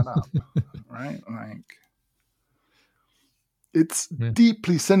way. Shut up." Right? Like, it's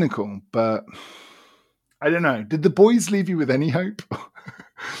deeply cynical, but I don't know. Did The Boys leave you with any hope?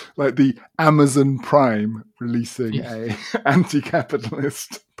 Like the Amazon Prime releasing a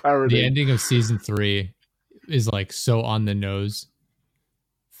anti-capitalist parody. The ending of season 3 is like so on the nose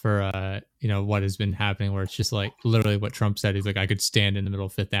for what has been happening, where it's just like literally what Trump said. He's like, I could stand in the middle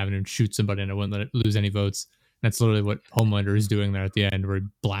of Fifth Avenue and shoot somebody and I wouldn't let it lose any votes. And that's literally what Homelander is doing there at the end, where he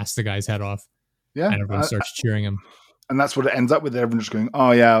blasts the guy's head off. Yeah, and everyone starts cheering him. And that's what it ends up with. Everyone just going,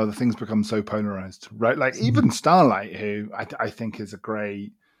 "Oh yeah, the things become so polarized," right? Like even Starlight, who I think is a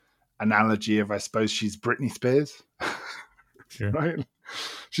great analogy of, I suppose she's Britney Spears, sure, right?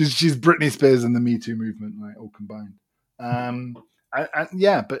 She's Britney Spears and the Me Too movement, like all combined.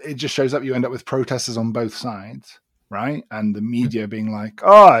 But it just shows up. You end up with protesters on both sides, right? And the media being like,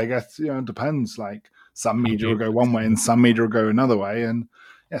 "Oh, I guess it depends." Like some media will go one way and some media will go another way, and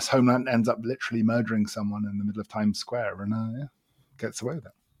yes, Homeland ends up literally murdering someone in the middle of Times Square and gets away with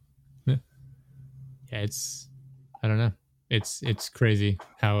it. Yeah, it's, I don't know. It's crazy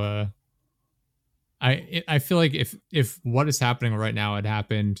how I feel like if what is happening right now had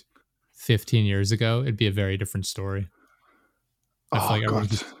happened 15 years ago, it'd be a very different story. I feel like God.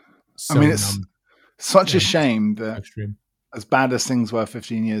 So I mean, it's such a shame that extreme. As bad as things were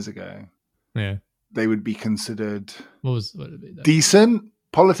 15 years ago, they would be considered decent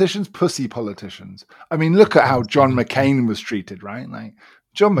politicians, pussy politicians. I mean, look at how John McCain was treated, right? Like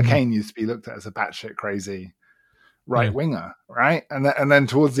John McCain used to be looked at as a batshit crazy right winger, right? And then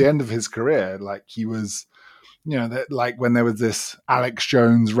towards the end of his career, like he was, like when there was this Alex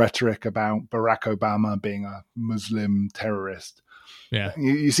Jones rhetoric about Barack Obama being a Muslim terrorist. Yeah,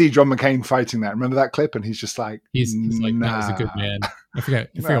 you see John McCain fighting that. Remember that clip? And he's just like, he's like, "That was a good man." I forget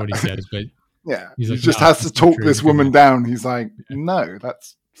what he says, but. Yeah, he like, just has to talk this woman down. He's like, "No,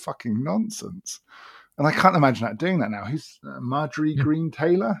 that's fucking nonsense." And I can't imagine that doing that now. Who's Marjorie Green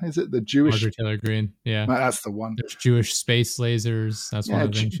Taylor? Is it the Jewish? Marjorie Taylor Greene. Yeah, that's the one. There's Jewish space lasers. That's one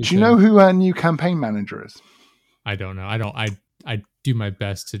of the things. Do you know who her new campaign manager is? I don't know. I do my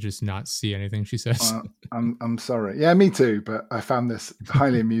best to just not see anything she says. I'm sorry. Yeah, me too. But I found this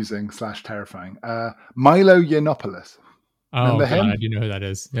highly amusing / terrifying. Milo Yiannopoulos. Oh, God, I do know who that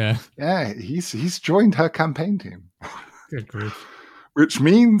is. Yeah. Yeah, he's joined her campaign team. Good grief. Which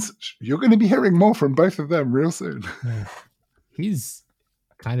means you're going to be hearing more from both of them real soon. Yeah. He's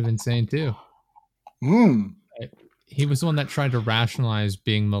kind of insane too. He was the one that tried to rationalize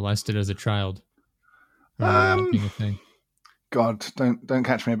being molested as a child. Being a thing. God, don't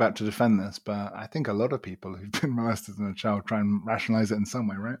catch me about to defend this, but I think a lot of people who've been molested as a child try and rationalize it in some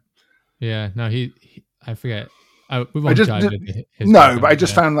way, right? Yeah. No, I forget. I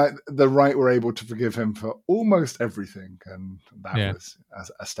just found like the right were able to forgive him for almost everything, and that was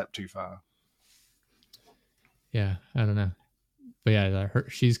a step too far. Yeah, I don't know, but yeah,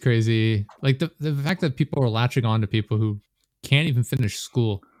 she's crazy. Like the fact that people are latching on to people who can't even finish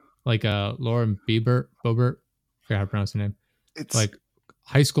school, like Lauren Boebert, I forgot how to pronounce her name. It's like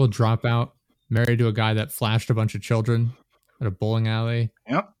high school dropout, married to a guy that flashed a bunch of children at a bowling alley.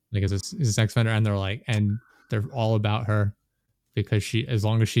 Yep, like as a sex offender, and they're all about her because as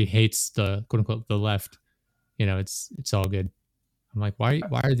long as she hates the quote unquote the left, it's all good. I'm like, why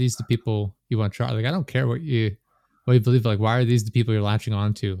are these the people you want to try? Like, I don't care what you believe. Like, why are these the people you're latching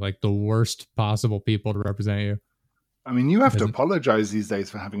on to? Like the worst possible people to represent you. I mean, you have to apologize these days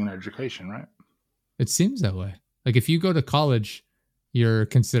for having an education, right? It seems that way. Like if you go to college, you're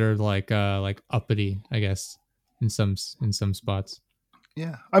considered like uppity, I guess, in some spots.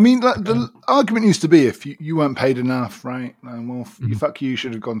 Yeah, I mean, the argument used to be if you weren't paid enough, right? Fuck you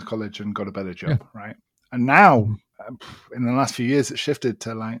should have gone to college and got a better job, right? And now, in the last few years, it's shifted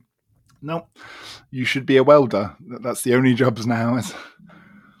to like, No, you should be a welder. That's the only jobs now.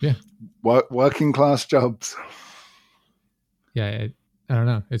 Yeah. Working class jobs. Yeah, I don't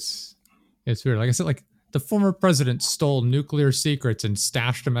know. It's weird. Like I said, like the former president stole nuclear secrets and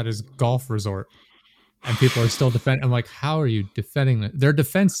stashed them at his golf resort, and people are still defending. I'm like, how are you defending that? Their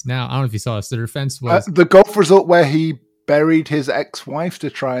defense now, I don't know if you saw this. Their defense was the golf resort where he buried his ex-wife to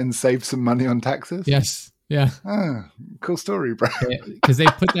try and save some money on taxes. Yes, yeah, cool story, bro. Because they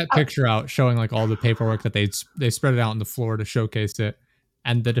put that picture out showing like all the paperwork that they spread it out on the floor to showcase it,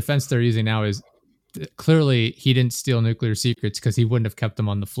 and the defense they're using now is clearly he didn't steal nuclear secrets because he wouldn't have kept them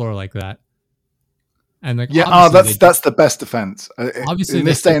on the floor like that. And like, yeah, that's the best defense. Obviously, in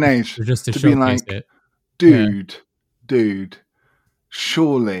this day and age, just to be like, it. dude,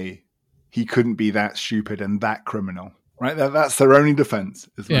 surely he couldn't be that stupid and that criminal, right? That's their only defense.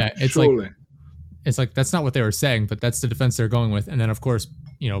 It's surely. It's like that's not what they were saying, but that's the defense they're going with. And then, of course,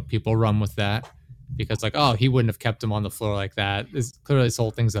 people run with that because, like, oh, he wouldn't have kept them on the floor like that. Clearly, this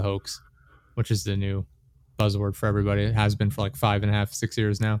whole thing's a hoax, which is the new buzzword for everybody. It has been for like 5.5, 6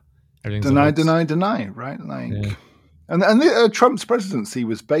 years now. Everything's deny, right? Like, yeah. And Trump's presidency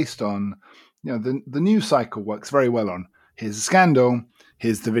was based on, the news cycle works very well on here's a scandal,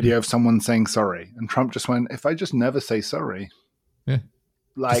 here's the video of someone saying sorry, and Trump just went, if I just never say sorry, yeah,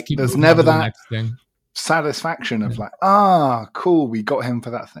 like there's never that satisfaction of like, cool, we got him for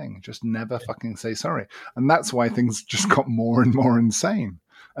that thing. Just never fucking say sorry, and that's why things just got more and more insane.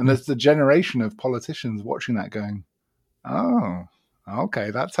 And there's the generation of politicians watching that going, oh, okay,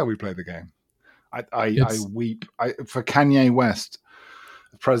 that's how we play the game. I weep. For Kanye West,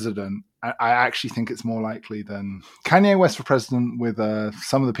 the president, I actually think it's more likely than Kanye West for president with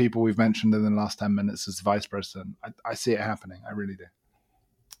some of the people we've mentioned in the last 10 minutes as vice president. I see it happening. I really do.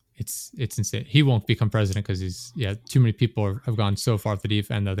 It's insane. He won't become president because too many people have gone so far off the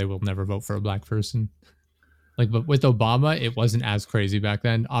deep end that they will never vote for a black person. Like, but with Obama, it wasn't as crazy back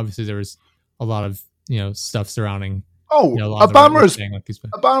then. Obviously, there was a lot of stuff surrounding. Obama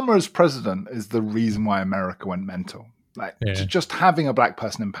as president is the reason why America went mental. Like, just having a black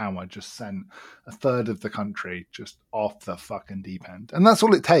person in power just sent a third of the country just off the fucking deep end, and that's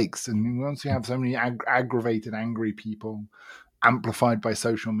all it takes. And once you have so many aggravated, angry people, amplified by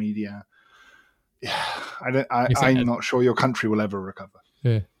social media, I'm not sure your country will ever recover.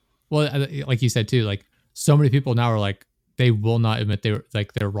 Yeah. Well, like you said too, like so many people now are like they will not admit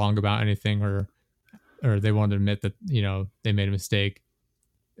they're wrong about anything, or they won't admit that they made a mistake,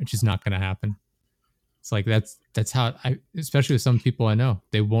 which is not going to happen. It's like that's how especially with some people I know,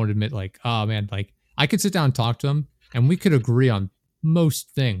 they won't admit like, oh man, like I could sit down and talk to them and we could agree on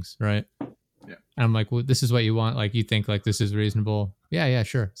most things, right? Yeah. And I'm like, well, this is what you want. Like you think like this is reasonable. Yeah,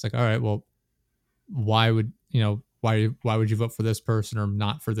 sure. It's like, all right, well, why would you vote for this person or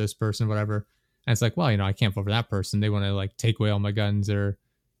not for this person, whatever? And it's like, well, I can't vote for that person. They want to like take away all my guns, or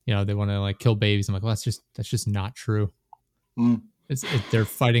they want to like kill babies. I'm like, well, that's just not true. They're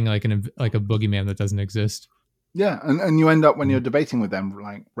fighting like a boogeyman that doesn't exist. Yeah, and you end up when you're debating with them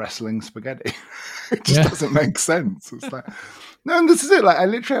like wrestling spaghetti. It just doesn't make sense. It's like, no, and this is it. Like I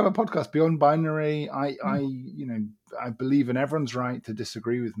literally have a podcast, Beyond Binary. I believe in everyone's right to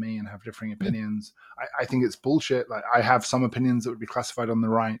disagree with me and have differing opinions. I think it's bullshit. Like I have some opinions that would be classified on the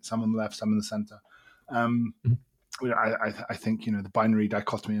right, some on the left, some in the center. I think the binary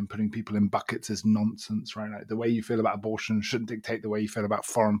dichotomy and putting people in buckets is nonsense, right? Like the way you feel about abortion shouldn't dictate the way you feel about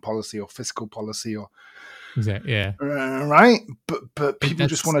foreign policy or fiscal policy, or exactly, yeah, right. But people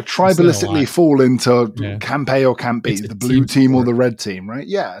just want to tribalistically fall into camp A or camp B, the blue team or the red team, right?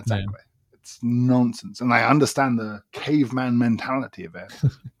 Yeah, exactly. Yeah. It's nonsense, and I understand the caveman mentality of it,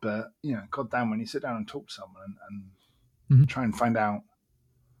 but goddamn, when you sit down and talk to someone and try and find out.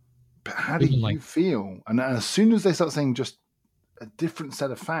 But how do you feel? And as soon as they start saying just a different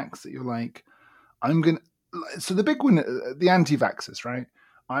set of facts, that you're like, so the big one, the anti-vaxxers, right?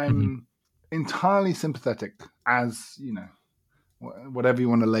 I'm entirely sympathetic as, whatever you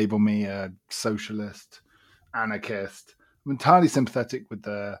want to label me, a socialist, anarchist. I'm entirely sympathetic with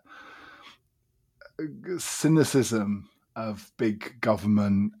the cynicism of big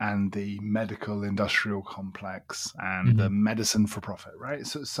government and the medical industrial complex and the medicine for profit, right?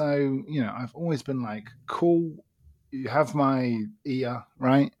 So I've always been like, cool, you have my ear,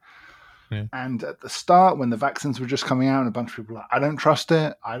 right? Yeah. And at the start, when the vaccines were just coming out, and a bunch of people were like, I don't trust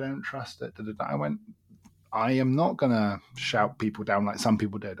it. I went, I am not going to shout people down like some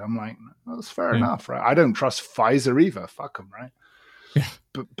people did. I'm like, that's fair enough, right? I don't trust Pfizer either. Fuck them, right? Yeah.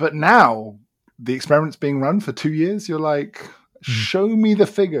 But now, the experiment's being run for 2 years. You're like, Show me the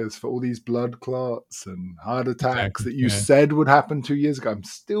figures for all these blood clots and heart attacks that you said would happen 2 years ago. I'm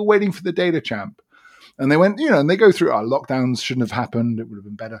still waiting for the data, champ. And they went, and they go through, lockdowns shouldn't have happened. It would have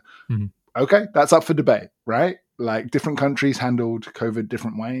been better. Mm-hmm. Okay, that's up for debate, right? Like, different countries handled COVID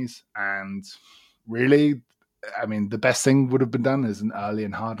different ways. And really, I mean, the best thing would have been done is an early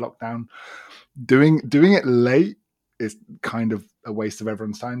and hard lockdown. Doing it late is kind of a waste of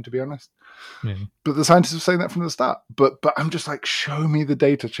everyone's time, to be honest. Yeah. But the scientists were saying that from the start. But I'm just like, show me the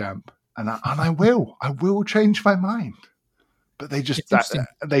data, champ. And I will change my mind. But they just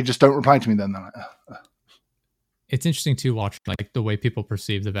don't reply to me then. They're like, It's interesting to watch like the way people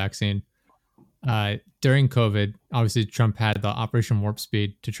perceive the vaccine. During COVID, obviously Trump had the Operation Warp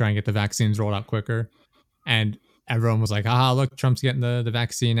Speed to try and get the vaccines rolled out quicker. And everyone was like, look, Trump's getting the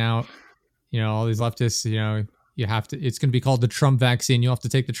vaccine out. All these leftists, you have to, it's going to be called the Trump vaccine. You have to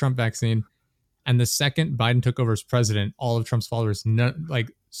take the Trump vaccine. And the second Biden took over as president, all of Trump's followers, not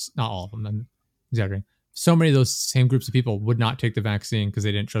all of them, I'm exaggerating. So many of those same groups of people would not take the vaccine because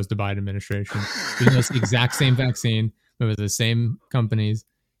they didn't trust the Biden administration. Even though it's the exact same vaccine, it was the same companies.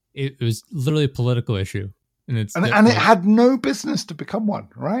 It was literally a political issue. And it had no business to become one,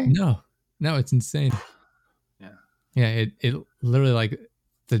 right? No, it's insane. Yeah, it literally, like,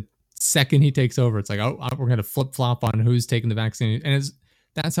 the second he takes over, it's like, we're going to flip flop on who's taking the vaccine. And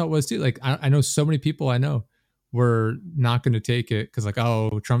that's how it was too. Like, I know so many people I know were not going to take it because, like,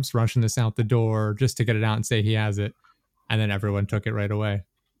 Trump's rushing this out the door just to get it out and say he has it. And then everyone took it right away.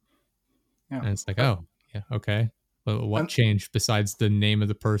 Yeah. And it's like, okay. But what changed besides the name of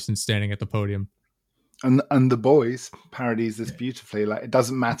the person standing at the podium? And The Boys parodies this beautifully. Like, it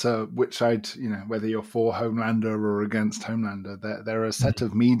doesn't matter which side, whether you're for Homelander or against Homelander. They're a set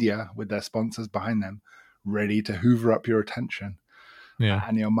of media with their sponsors behind them, ready to hoover up your attention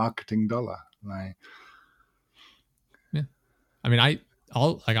and your marketing dollar. Like, yeah, I mean,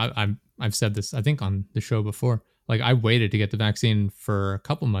 I've said this, I think, on the show before. Like, I waited to get the vaccine for a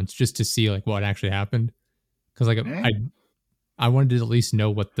couple months just to see like what actually happened, because I wanted to at least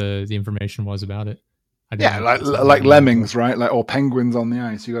know what the information was about it. Like lemmings, right? Like, or penguins on the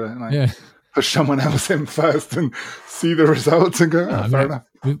ice. You got to push someone else in first and see the results and go. Fair enough.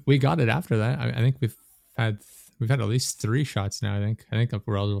 We got it after that. I think we've had at least 3 shots now. I think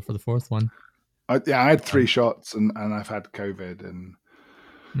we're eligible for the 4th one. I had 3 shots and I've had COVID, and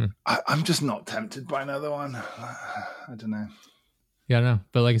I'm just not tempted by another one. I don't know. Yeah, no.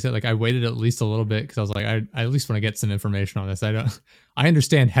 But like I said, like, I waited at least a little bit because I was like, I at least want to get some information on this. I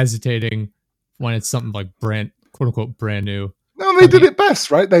understand hesitating when it's something like quote unquote brand new. No, they did it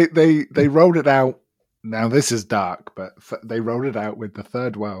best, right? They rolled it out. Now this is dark, but they rolled it out with the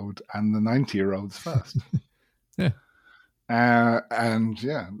third world and the 90-year-olds first. Yeah. And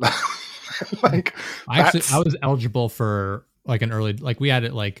yeah, like, I was eligible for like an early, like, we had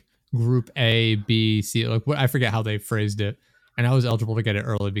it like group A, B, C, like, I forget how they phrased it. And I was eligible to get it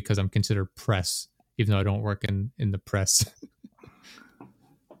early because I'm considered press, even though I don't work in the press.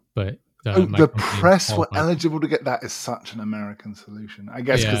 But the press were eligible to get that. Is such an American solution, I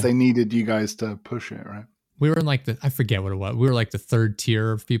guess, because they needed you guys to push it, right? We were in like I forget what it was. We were like the 3rd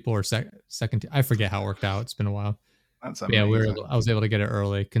tier of people, or second tier. I forget how it worked out. It's been a while. That's amazing. I was able to get it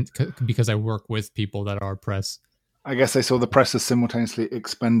early because I work with people that are press. I guess they saw the press as simultaneously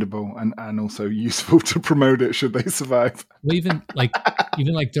expendable and also useful to promote it should they survive. Well, even like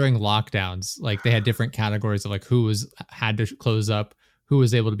during lockdowns, like, they had different categories of like who had to close up, who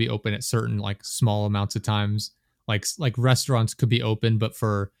was able to be open at certain like small amounts of times. Like restaurants could be open, but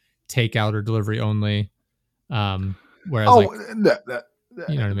for takeout or delivery only. Whereas you know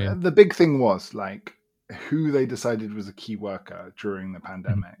what I mean? The big thing was like who they decided was a key worker during the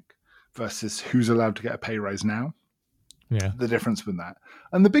pandemic versus who's allowed to get a pay rise now. Yeah. The difference with that.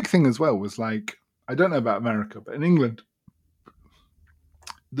 And the big thing as well was, like, I don't know about America, but in England,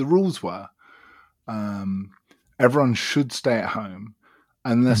 the rules were everyone should stay at home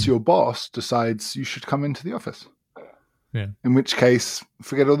unless your boss decides you should come into the office. Yeah. In which case,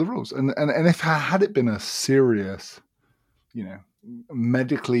 forget all the rules. And if had it been a serious,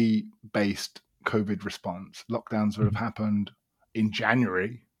 medically based COVID response, lockdowns would have happened in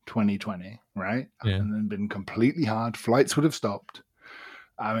January 2020, right? Yeah. And then been completely hard. Flights would have stopped.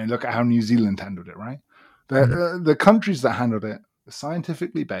 I mean, look at how New Zealand handled it, right? The countries that handled it were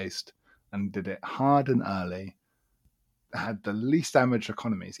scientifically based and did it hard and early, had the least damaged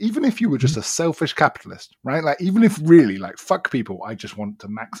economies. Even if you were just a selfish capitalist, right? Like, even if really, like, fuck people, I just want to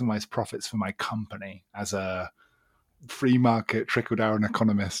maximize profits for my company as a free market trickle-down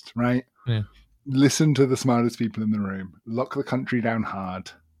economist, right? Yeah. Listen to the smartest people in the room. Lock the country down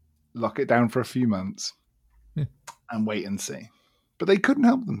hard. Lock it down for a few months. Yeah. and wait and see. But they couldn't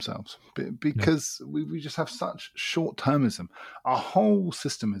help themselves because we just have such short-termism. Our whole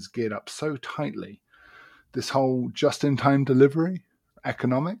system is geared up so tightly. This whole just-in-time delivery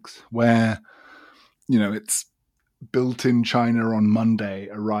economics, where it's built in China on Monday,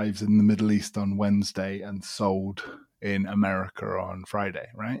 arrives in the Middle East on Wednesday, and sold in America on Friday,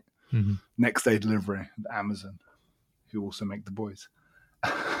 right? Mm-hmm. Next day delivery, Amazon, who also make the boys.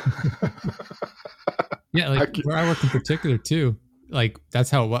 Yeah, like where I work in particular too. Like that's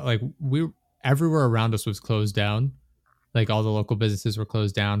how we everywhere around us was closed down. Like all the local businesses were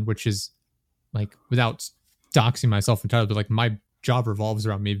closed down, which is like without doxing myself entirely, but like my job revolves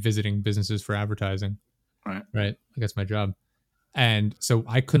around me visiting businesses for advertising. Right. Like that's my job. And so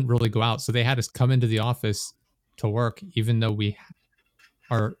I couldn't really go out. So they had us come into the office to work, even though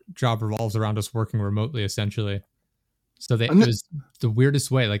our job revolves around us working remotely, essentially. So it was the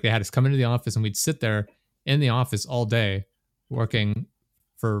weirdest way. Like they had us come into the office and we'd sit there in the office all day working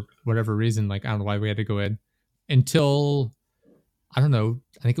for whatever reason. Like, I don't know why we had to go in until, I don't know,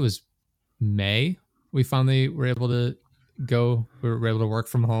 I think it was May. We finally were able to go, we were able to work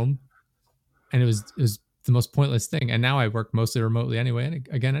from home. And it was the most pointless thing. And now I work mostly remotely anyway.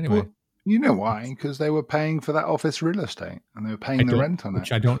 Well, you know why? Because they were paying for that office real estate and they were paying the rent on it.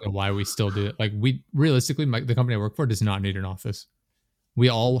 Which I don't know why we still do it. Like we realistically, the company I work for does not need an office. We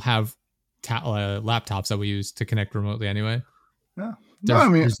all have laptops that we use to connect remotely anyway. Yeah.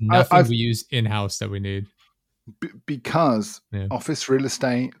 There's nothing we use in-house that we need. Because office real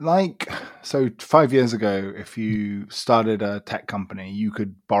estate, so 5 years ago, if you started a tech company, you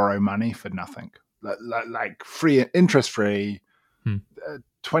could borrow money for nothing, like free, interest-free,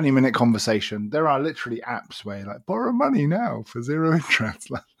 20-minute conversation. There are literally apps where you borrow money now for zero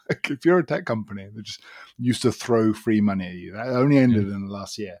interest. Like if you're a tech company, they just used to throw free money at you. That only ended in the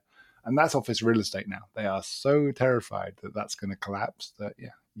last year. And that's office real estate now. They are so terrified that that's going to collapse that,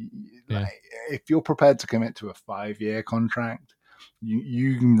 if you're prepared to commit to a 5-year contract,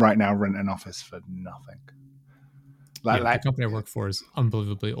 you can right now rent an office for nothing. The company I work for is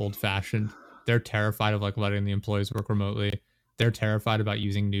unbelievably old-fashioned. They're terrified of letting the employees work remotely. They're terrified about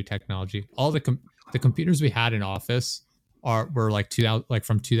using new technology. All the computers we had in office were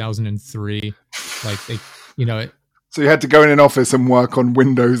from 2003. Like they, So you had to go in an office and work on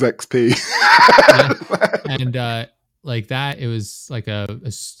Windows XP. And that, it was I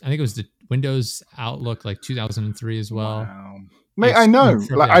think it was the Windows Outlook 2003 as well. Wow. Mate, I know.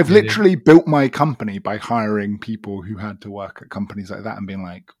 I've literally built my company by hiring people who had to work at companies like that and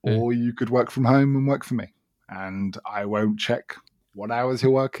being or you could work from home and work for me. And I won't check what hours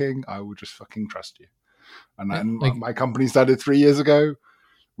you're working. I will just fucking trust you. And my company started 3 years ago.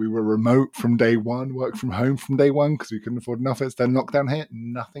 We were remote from day one, worked from home from day one because we couldn't afford an office. Then lockdown hit,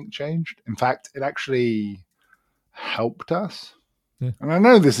 nothing changed. In fact, it actually helped us. Yeah. And I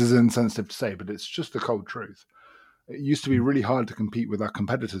know this is insensitive to say, but it's just the cold truth. It used to be really hard to compete with our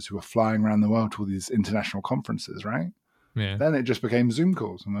competitors who were flying around the world to all these international conferences, right? Yeah. Then it just became Zoom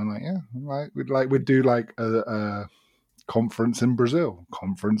calls, and we're we'd do a conference in Brazil,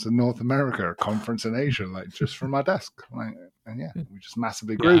 conference in North America, a conference in Asia, just from our desk. We just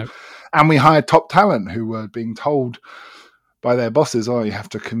massively grew, and we hired top talent who were being told by their bosses, "Oh, you have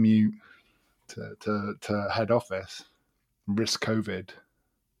to commute to head office, risk COVID,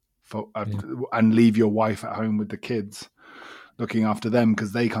 and leave your wife at home with the kids, looking after them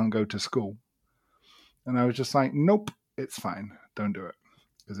because they can't go to school." And I was just like, "Nope. It's fine. Don't do it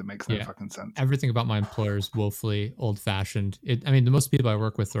because it makes no fucking sense." Everything about my employer is woefully old-fashioned. The most people I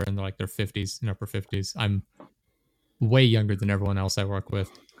work with are in their 50s and upper 50s. I'm way younger than everyone else I work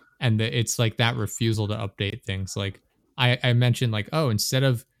with, and it's that refusal to update things. I mentioned instead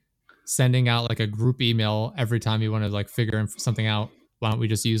of sending out a group email every time you want to figure something out, why don't we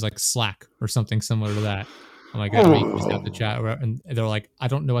just use Slack or something similar to that? I'm like, oh, you just have to chat, and they're like, I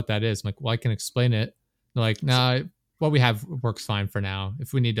don't know what that is. I'm like, well, I can explain it. They're like, nah, what we have works fine for now.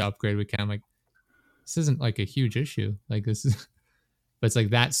 If we need to upgrade, we can. I'm like, this isn't a huge issue. This is, but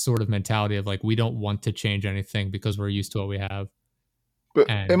it's that sort of mentality of we don't want to change anything because we're used to what we have. But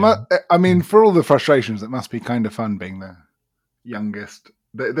for all the frustrations, it must be kind of fun being the youngest.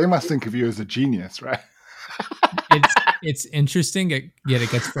 They must think of you as a genius, right? It's interesting, yet it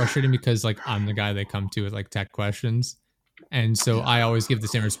gets frustrating because I'm the guy they come to with tech questions, and so I always give the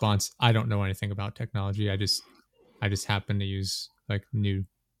same response. I don't know anything about technology. I just happen to use new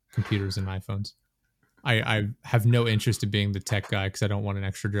computers and iPhones. I have no interest in being the tech guy because I don't want an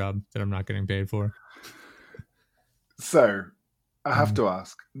extra job that I'm not getting paid for. So I have to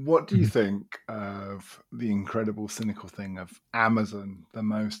ask, what do you think of the incredible cynical thing of Amazon, the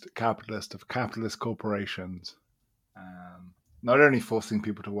most capitalist of capitalist corporations, Not only forcing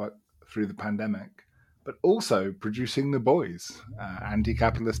people to work through the pandemic, but also producing The Boys,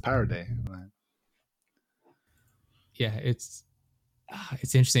 anti-capitalist parody. Yeah, it's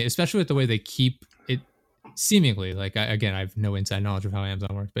interesting, especially with the way they keep it. Seemingly, like again, I have no inside knowledge of how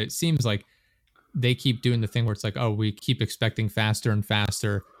Amazon works, but it seems like they keep doing the thing where it's like, oh, we keep expecting faster and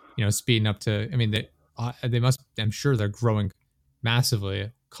faster, speeding up to. I mean, they must. I'm sure they're growing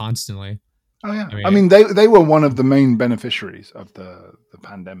massively, constantly. Oh yeah, I mean they were one of the main beneficiaries of the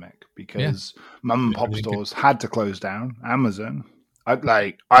pandemic because mum and pop stores had to close down. Amazon,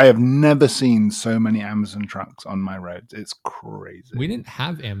 I have never seen so many Amazon trucks on my roads. It's crazy. We didn't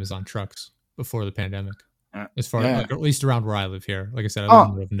have Amazon trucks before the pandemic, as far as at least around where I live here. Like I said, I live in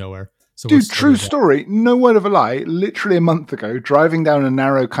the middle of nowhere. So dude, true story. No word of a lie. Literally a month ago, driving down a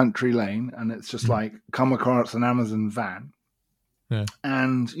narrow country lane, and it's just like come across an Amazon van. Yeah.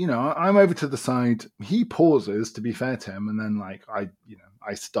 And I'm over to the side. He pauses, to be fair to him, and then like I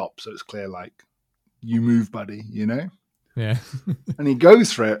stop, so it's clear like you move, buddy. Yeah. And he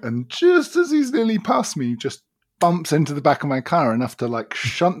goes for it, and just as he's nearly past me, just bumps into the back of my car enough to like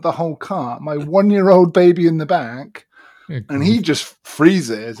shunt the whole car. My 1-year-old baby in the back, and he just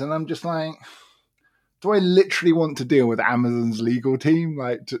freezes, and I'm just like, do I literally want to deal with Amazon's legal team,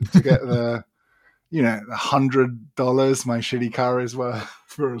 like to get the $100 my shitty car is worth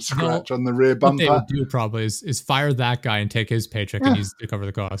for a scratch on the rear bumper? What they would do probably is fire that guy and take his paycheck and use to cover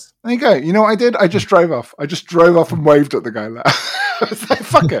the cost. There you go. You know what I did? I just drove off. I just drove off and waved at the guy. I was like,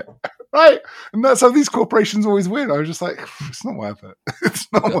 fuck it. Right? And that's how these corporations always win. I was just like, it's not worth it. It's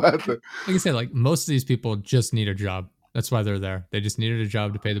not worth it. Like I said, like most of these people just need a job. That's why they're there. They just needed a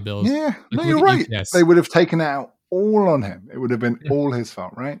job to pay the bills. Yeah. Like, no, you're right. They would have taken it out all on him. It would have been all his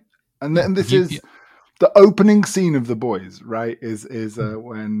fault, right? And then this is the opening scene of The Boys, right? Is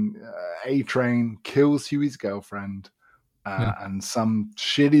when A-Train kills Huey's girlfriend, and some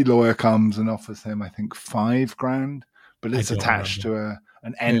shitty lawyer comes and offers him, I think, $5,000, but it's attached to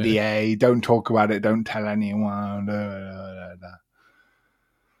an NDA. Yeah. Don't talk about it. Don't tell anyone.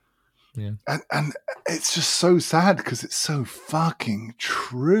 Yeah. And it's just so sad because it's so fucking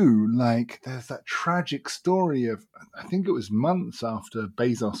true. Like there's that tragic story of, I think it was months after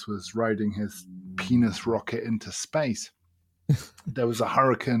Bezos was riding his penis rocket into space. There was a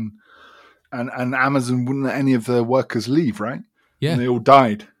hurricane and Amazon wouldn't let any of the workers leave, right? Yeah. And they all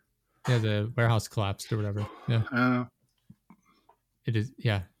died. Yeah, the warehouse collapsed or whatever. Yeah. It is,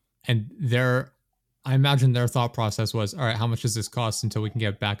 yeah. And I imagine their thought process was, all right, how much does this cost until we can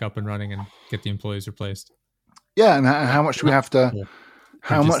get back up and running and get the employees replaced? Yeah, and how much do we have to?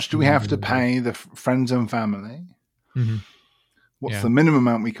 How much do we have to pay the friends and family? Mm-hmm. What's the minimum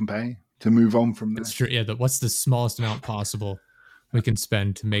amount we can pay to move on from this? That's true. Yeah, what's the smallest amount possible we can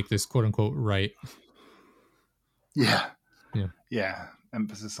spend to make this quote unquote right? Yeah.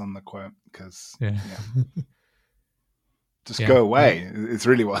 Emphasis on the quote because just go away. It's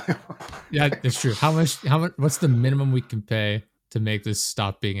really what. Yeah, that's true. How much? What's the minimum we can pay to make this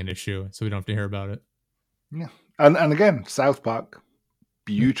stop being an issue, so we don't have to hear about it? Yeah, and again, South Park,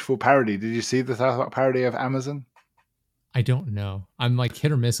 beautiful parody. Did you see the South Park parody of Amazon? I don't know. I'm like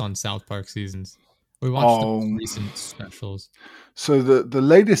hit or miss on South Park seasons. We watched the recent specials. So the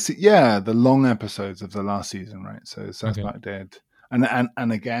latest, the long episodes of the last season, right? So South Park did,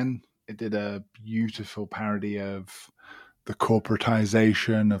 and again, it did a beautiful parody of the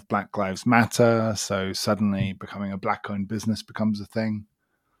corporatization of Black Lives Matter. So suddenly becoming a black-owned business becomes a thing.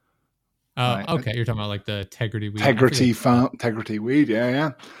 Right? Okay. You're talking about like the Tegrity Weed. Tegrity Weed,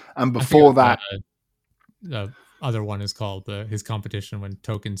 yeah. And before that... the other one is called his competition when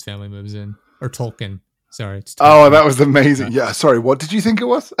Token's family moves in. Or Tolkien. Sorry. It's Tolkien. Oh, that was amazing. Yeah, sorry. What did you think it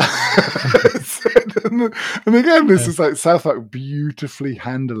was? And again, this is like South Park beautifully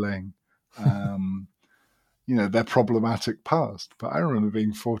handling... their problematic past. But I remember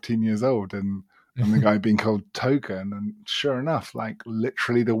being 14 years old and the guy being called Token. And sure enough, like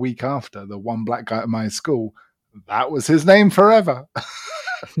literally the week after, the one black guy at my school, that was his name forever.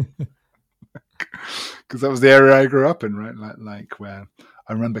 Because that was the area I grew up in, right? Like where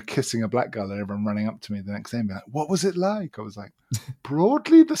I remember kissing a black girl and everyone running up to me the next day and being like, what was it like? I was like,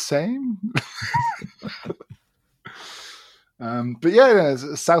 broadly the same. But yeah,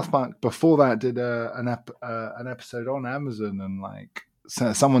 South Park before that did an episode on Amazon, and like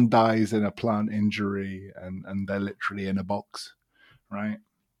someone dies in a plant injury, and they're literally in a box, right?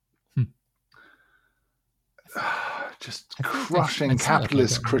 Just crushing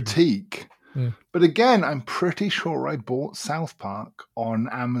capitalist critique. Yeah. But again, I'm pretty sure I bought South Park on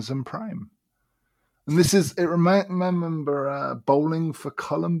Amazon Prime, and this is remember Bowling for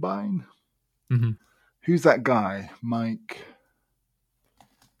Columbine. Mm-hmm. Who's that guy? Mike.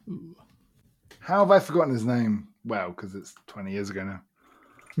 How have I forgotten his name? Well, because it's 20 years ago now.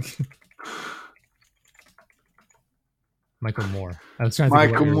 Michael Moore. I was trying to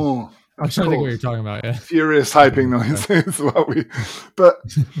Michael Moore. I was trying to think what you're talking about. Yeah. Furious typing noises. But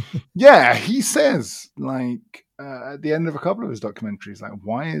yeah, he says like at the end of a couple of his documentaries, like,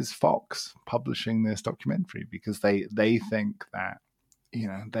 why is Fox publishing this documentary? Because they think that, you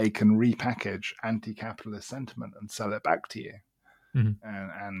know, they can repackage anti-capitalist sentiment and sell it back to you. Mm-hmm.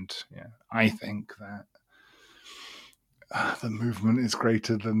 And yeah, I think that the movement is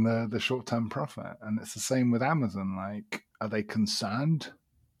greater than the short-term profit, and it's the same with Amazon. Like, are they concerned?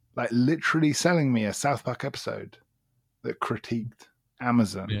 Like, literally selling me a South Park episode that critiqued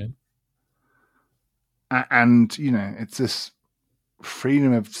Amazon. Yeah. And, you know, it's this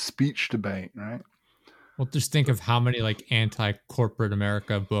freedom of speech debate, right? Well, just think of how many like anti-corporate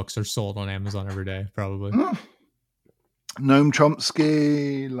America books are sold on Amazon every day, probably. Noam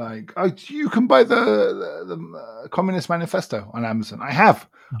Chomsky, like, oh, you can buy the Communist Manifesto on Amazon. I have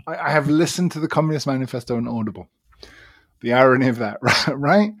listened to the Communist Manifesto on Audible. The irony of that,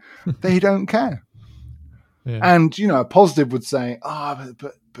 right? They don't care. Yeah. And, you know, a positive would say,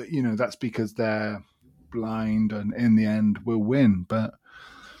 but you know, that's because they're blind and in the end will win. But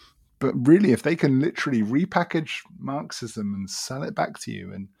really, if they can literally repackage Marxism and sell it back to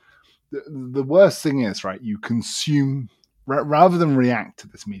you, and the worst thing is, right, you consume, rather than react to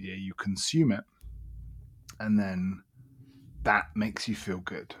this media, you consume it, and then that makes you feel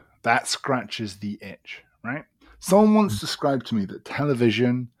good. That scratches the itch, right? Someone once described to me that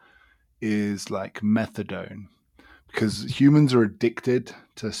television is like methadone, because humans are addicted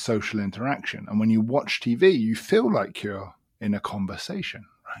to social interaction. And when you watch TV, you feel like you're in a conversation,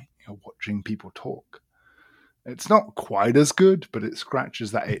 right? You're watching people talk. It's not quite as good, but it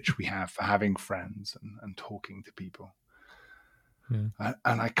scratches that itch we have for having friends and talking to people. Yeah.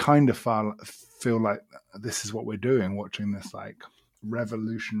 And I kind of feel like this is what we're doing, watching this like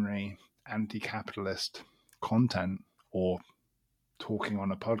revolutionary anti-capitalist content or talking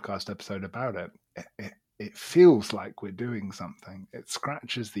on a podcast episode about it. It feels like we're doing something. It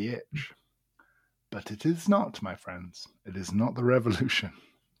scratches the itch. But it is not, my friends. It is not the revolution.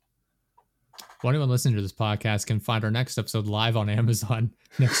 Well, anyone listening to this podcast can find our next episode live on Amazon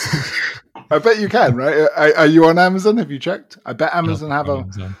next week. I bet you can, right? Are you on Amazon? Have you checked? I bet Amazon have a...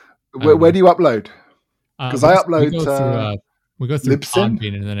 Where do you upload? Because I upload... We go through Libsyn,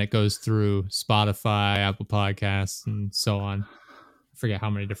 Podbean, and then it goes through Spotify, Apple Podcasts, and so on. I forget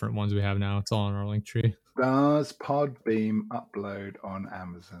how many different ones we have now. It's all on our link tree. Does Podbean upload on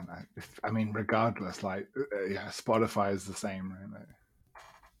Amazon? I mean, regardless, like, yeah, Spotify is the same, right?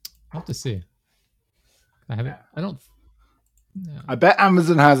 I'll have to see. I haven't. Yeah. I don't. Yeah. I bet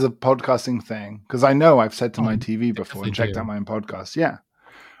Amazon has a podcasting thing, because I know I've said to my TV before and checked out my own podcast. Yeah.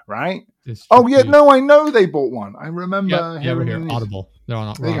 Right? Oh, yeah. No, I know they bought one. I remember. Yeah, we're here. Audible. They're on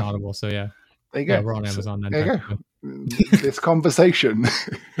Audible. So, yeah. There you go. Yeah, we're on Amazon. There you go. This conversation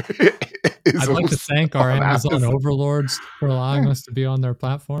I'd like to thank our Amazon overlords for allowing us to be on their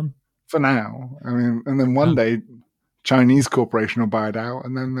platform. For now. I mean, and then one day, Chinese corporation will buy it out,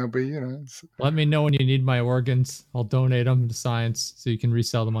 and then there'll be, you know. Let me know when you need my organs. I'll donate them to science so you can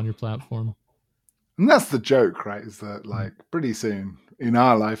resell them on your platform. And that's the joke, right? Is that, like, pretty soon, in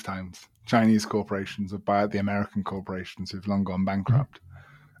our lifetimes, Chinese corporations will buy out the American corporations who've long gone bankrupt.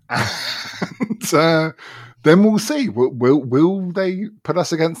 And then we'll see. Will they put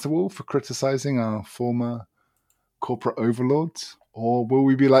us against the wall for criticizing our former corporate overlords? Or will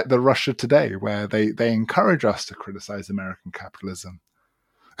we be like the Russia Today, where they encourage us to criticize American capitalism?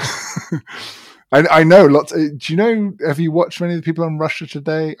 I know lots. Do you know, have you watched many of the people on Russia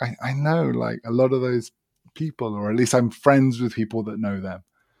Today? I know, like, a lot of those people, or at least I'm friends with people that know them.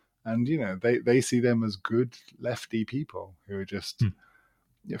 And, you know, they see them as good lefty people who are just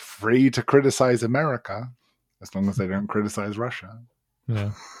free to criticize America as long as they don't criticize Russia.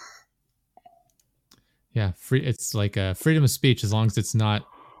 Yeah. Yeah. It's like a freedom of speech as long as it's not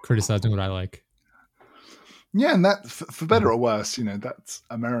criticizing what I like. Yeah, and that, for better or worse, you know, that's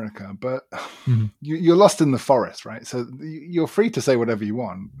America. But you're lost in the forest, right? So you're free to say whatever you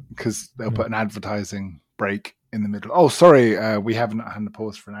want because they'll put an advertising break in the middle. Oh, sorry, we haven't had a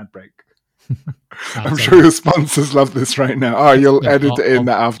pause for an ad break. I'm sure your sponsors love this right now. Oh, you'll edit it in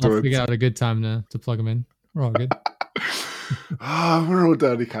that afterwards. I'll figure out a good time to plug them in. We're all good. We're all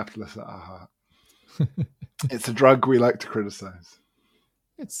dirty capitalists at our heart. It's a drug we like to criticize.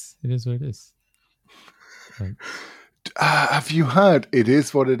 It is what it is. Right. Have you heard? It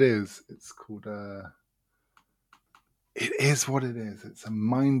is what it is. It's called It is what it is. It's a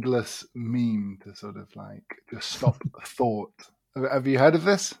mindless meme to sort of like just stop thought. Have you heard of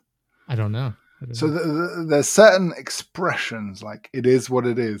this? I don't know. So there's certain expressions like "it is what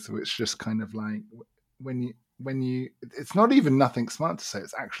it is," which just kind of like when you, it's not even nothing smart to say.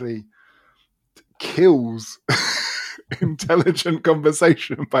 It's actually kills intelligent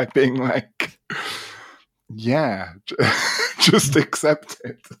conversation by being like, yeah, just accept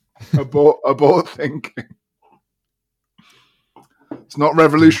it. Abort thinking. It's not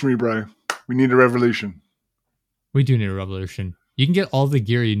revolutionary, bro. We need a revolution. We do need a revolution. You can get all the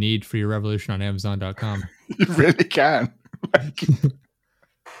gear you need for your revolution on Amazon.com. You really can.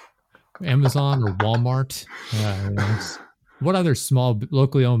 Amazon or Walmart. What other small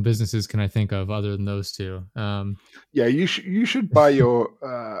locally owned businesses can I think of other than those two? Yeah, you should buy your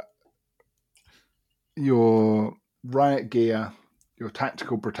riot gear, your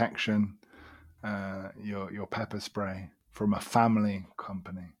tactical protection, your pepper spray from a family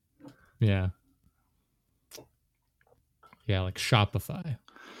company. Yeah. Yeah, like Shopify.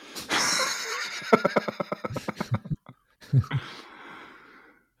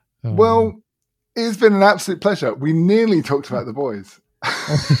 Well, it's been an absolute pleasure. We nearly talked about The Boys.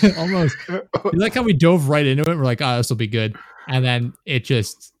 Almost. You like how we dove right into it? We're like, oh, this will be good. And then it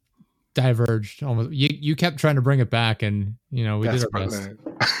just diverged. Almost. You kept trying to bring it back, and we did our best.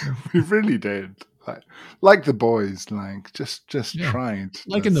 We really did. Like The Boys, like just tried.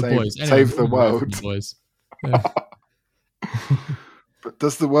 Like in The Boys. Save the world. The Boys. Yeah. But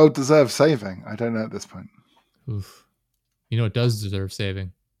does the world deserve saving? I don't know at this point. Oof. You know, it does deserve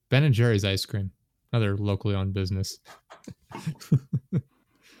saving. Ben and Jerry's ice cream, another locally owned business.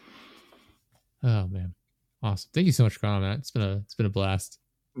 Oh man, awesome! Thank you so much for coming on, Matt. It's been a blast.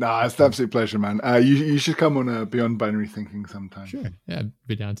 Nah, it's an absolute pleasure, man. You should come on a Beyond Binary Thinking sometime. Sure, yeah,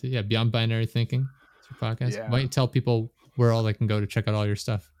 be down to Beyond Binary Thinking. It's your podcast. Yeah. Why don't you tell people where all they can go to check out all your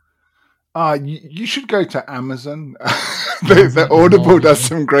stuff? You should go to Amazon. The Audible does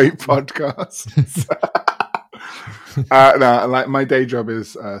some great podcasts. No, like my day job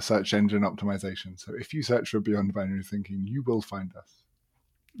is search engine optimization. So if you search for Beyond Binary Thinking, you will find us.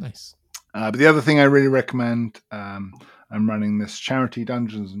 Nice. But the other thing I really recommend, I'm running this charity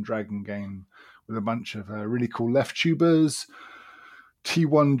Dungeons and Dragon game with a bunch of really cool left tubers.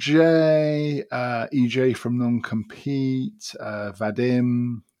 T1J, EJ from Non-Compete,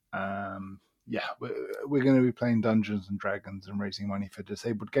 Vadim. We're going to be playing Dungeons and Dragons and raising money for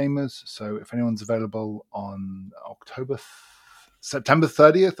disabled gamers. So if anyone's available on September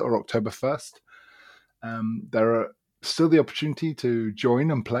 30th or October 1st, there are still the opportunity to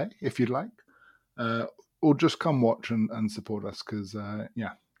join and play if you'd like, or just come watch and support us because,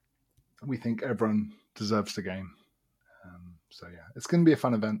 we think everyone deserves the game. So it's going to be a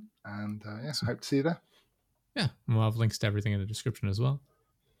fun event, and I hope to see you there. Yeah, and we'll have links to everything in the description as well.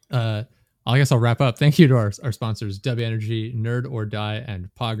 I guess I'll wrap up. Thank you to our sponsors, W Energy, Nerd or Die, and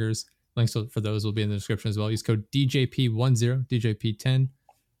Poggers. Links for those will be in the description as well. Use code DJP10, DJP10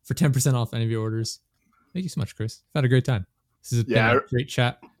 for 10% off any of your orders. Thank you so much, Chris. I've had a great time. This has been a great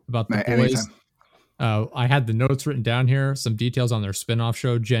chat about The Boys. I had the notes written down here, some details on their spinoff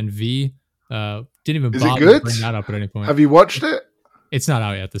show, Gen V. Didn't even bother to bring that up at any point. Have you watched it? It's not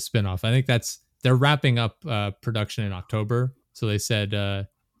out yet, the spinoff. I think they're wrapping up production in October. So they said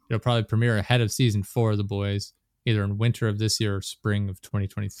it'll probably premiere ahead of season 4 of The Boys, either in winter of this year or spring of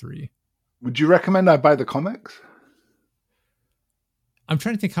 2023. Would you recommend I buy the comics? I'm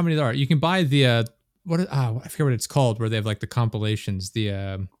trying to think how many there are. You can buy the I forget what it's called, where they have like the compilations,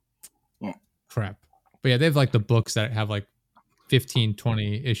 crap. But yeah, they have like the books that have like 15,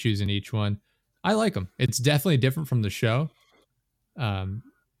 20 issues in each one. I like them. It's definitely different from the show,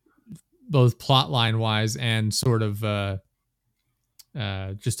 both plot line wise and sort of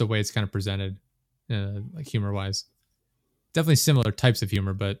just the way it's kind of presented, like humor wise. Definitely similar types of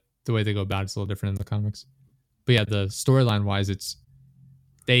humor, but the way they go about it's a little different in the comics. But yeah, the storyline wise,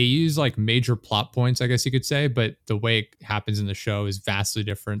 they use like major plot points, I guess you could say, but the way it happens in the show is vastly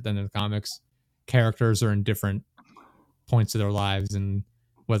different than in the comics. Characters are in different points of their lives, and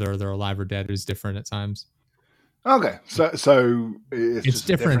whether they're alive or dead is different at times. Okay, so it's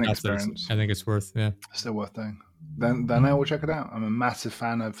different experience. I think it's still worth doing. Then I will check it out. I'm a massive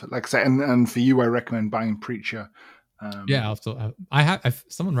fan of, like I say, and for you, I recommend buying Preacher.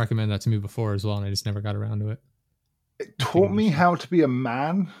 Someone recommended that to me before as well, and I just never got around to it. It taught me how to be a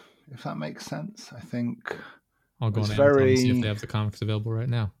man, if that makes sense. I think I'll go on Amazon and see if they have the comics available right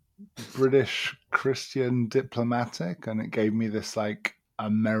now. British Christian diplomatic, and it gave me this like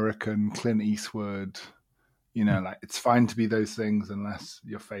American Clint Eastwood You know, like it's fine to be those things unless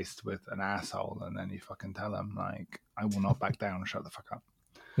you're faced with an asshole, and then you fucking tell them, like, I will not back down. Shut the fuck up.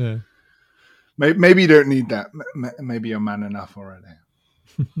 Yeah. Maybe you don't need that. Maybe you're man enough already.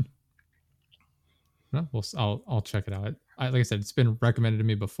 Well, I'll check it out. Like I said, it's been recommended to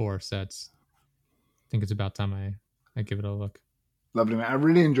me before, so I think it's about time I give it a look. Lovely, man. I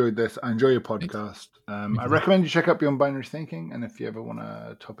really enjoyed this. I enjoy your podcast. I recommend you check out Beyond Binary Thinking, and if you ever want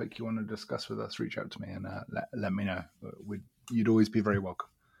a topic you want to discuss with us, reach out to me and let me know. You'd always be very welcome.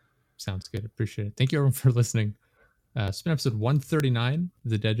 Sounds good. Appreciate it. Thank you everyone for listening. It's been episode 139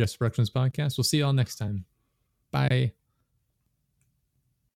 of the Dead Dress Productions podcast. We'll see you all next time. Bye.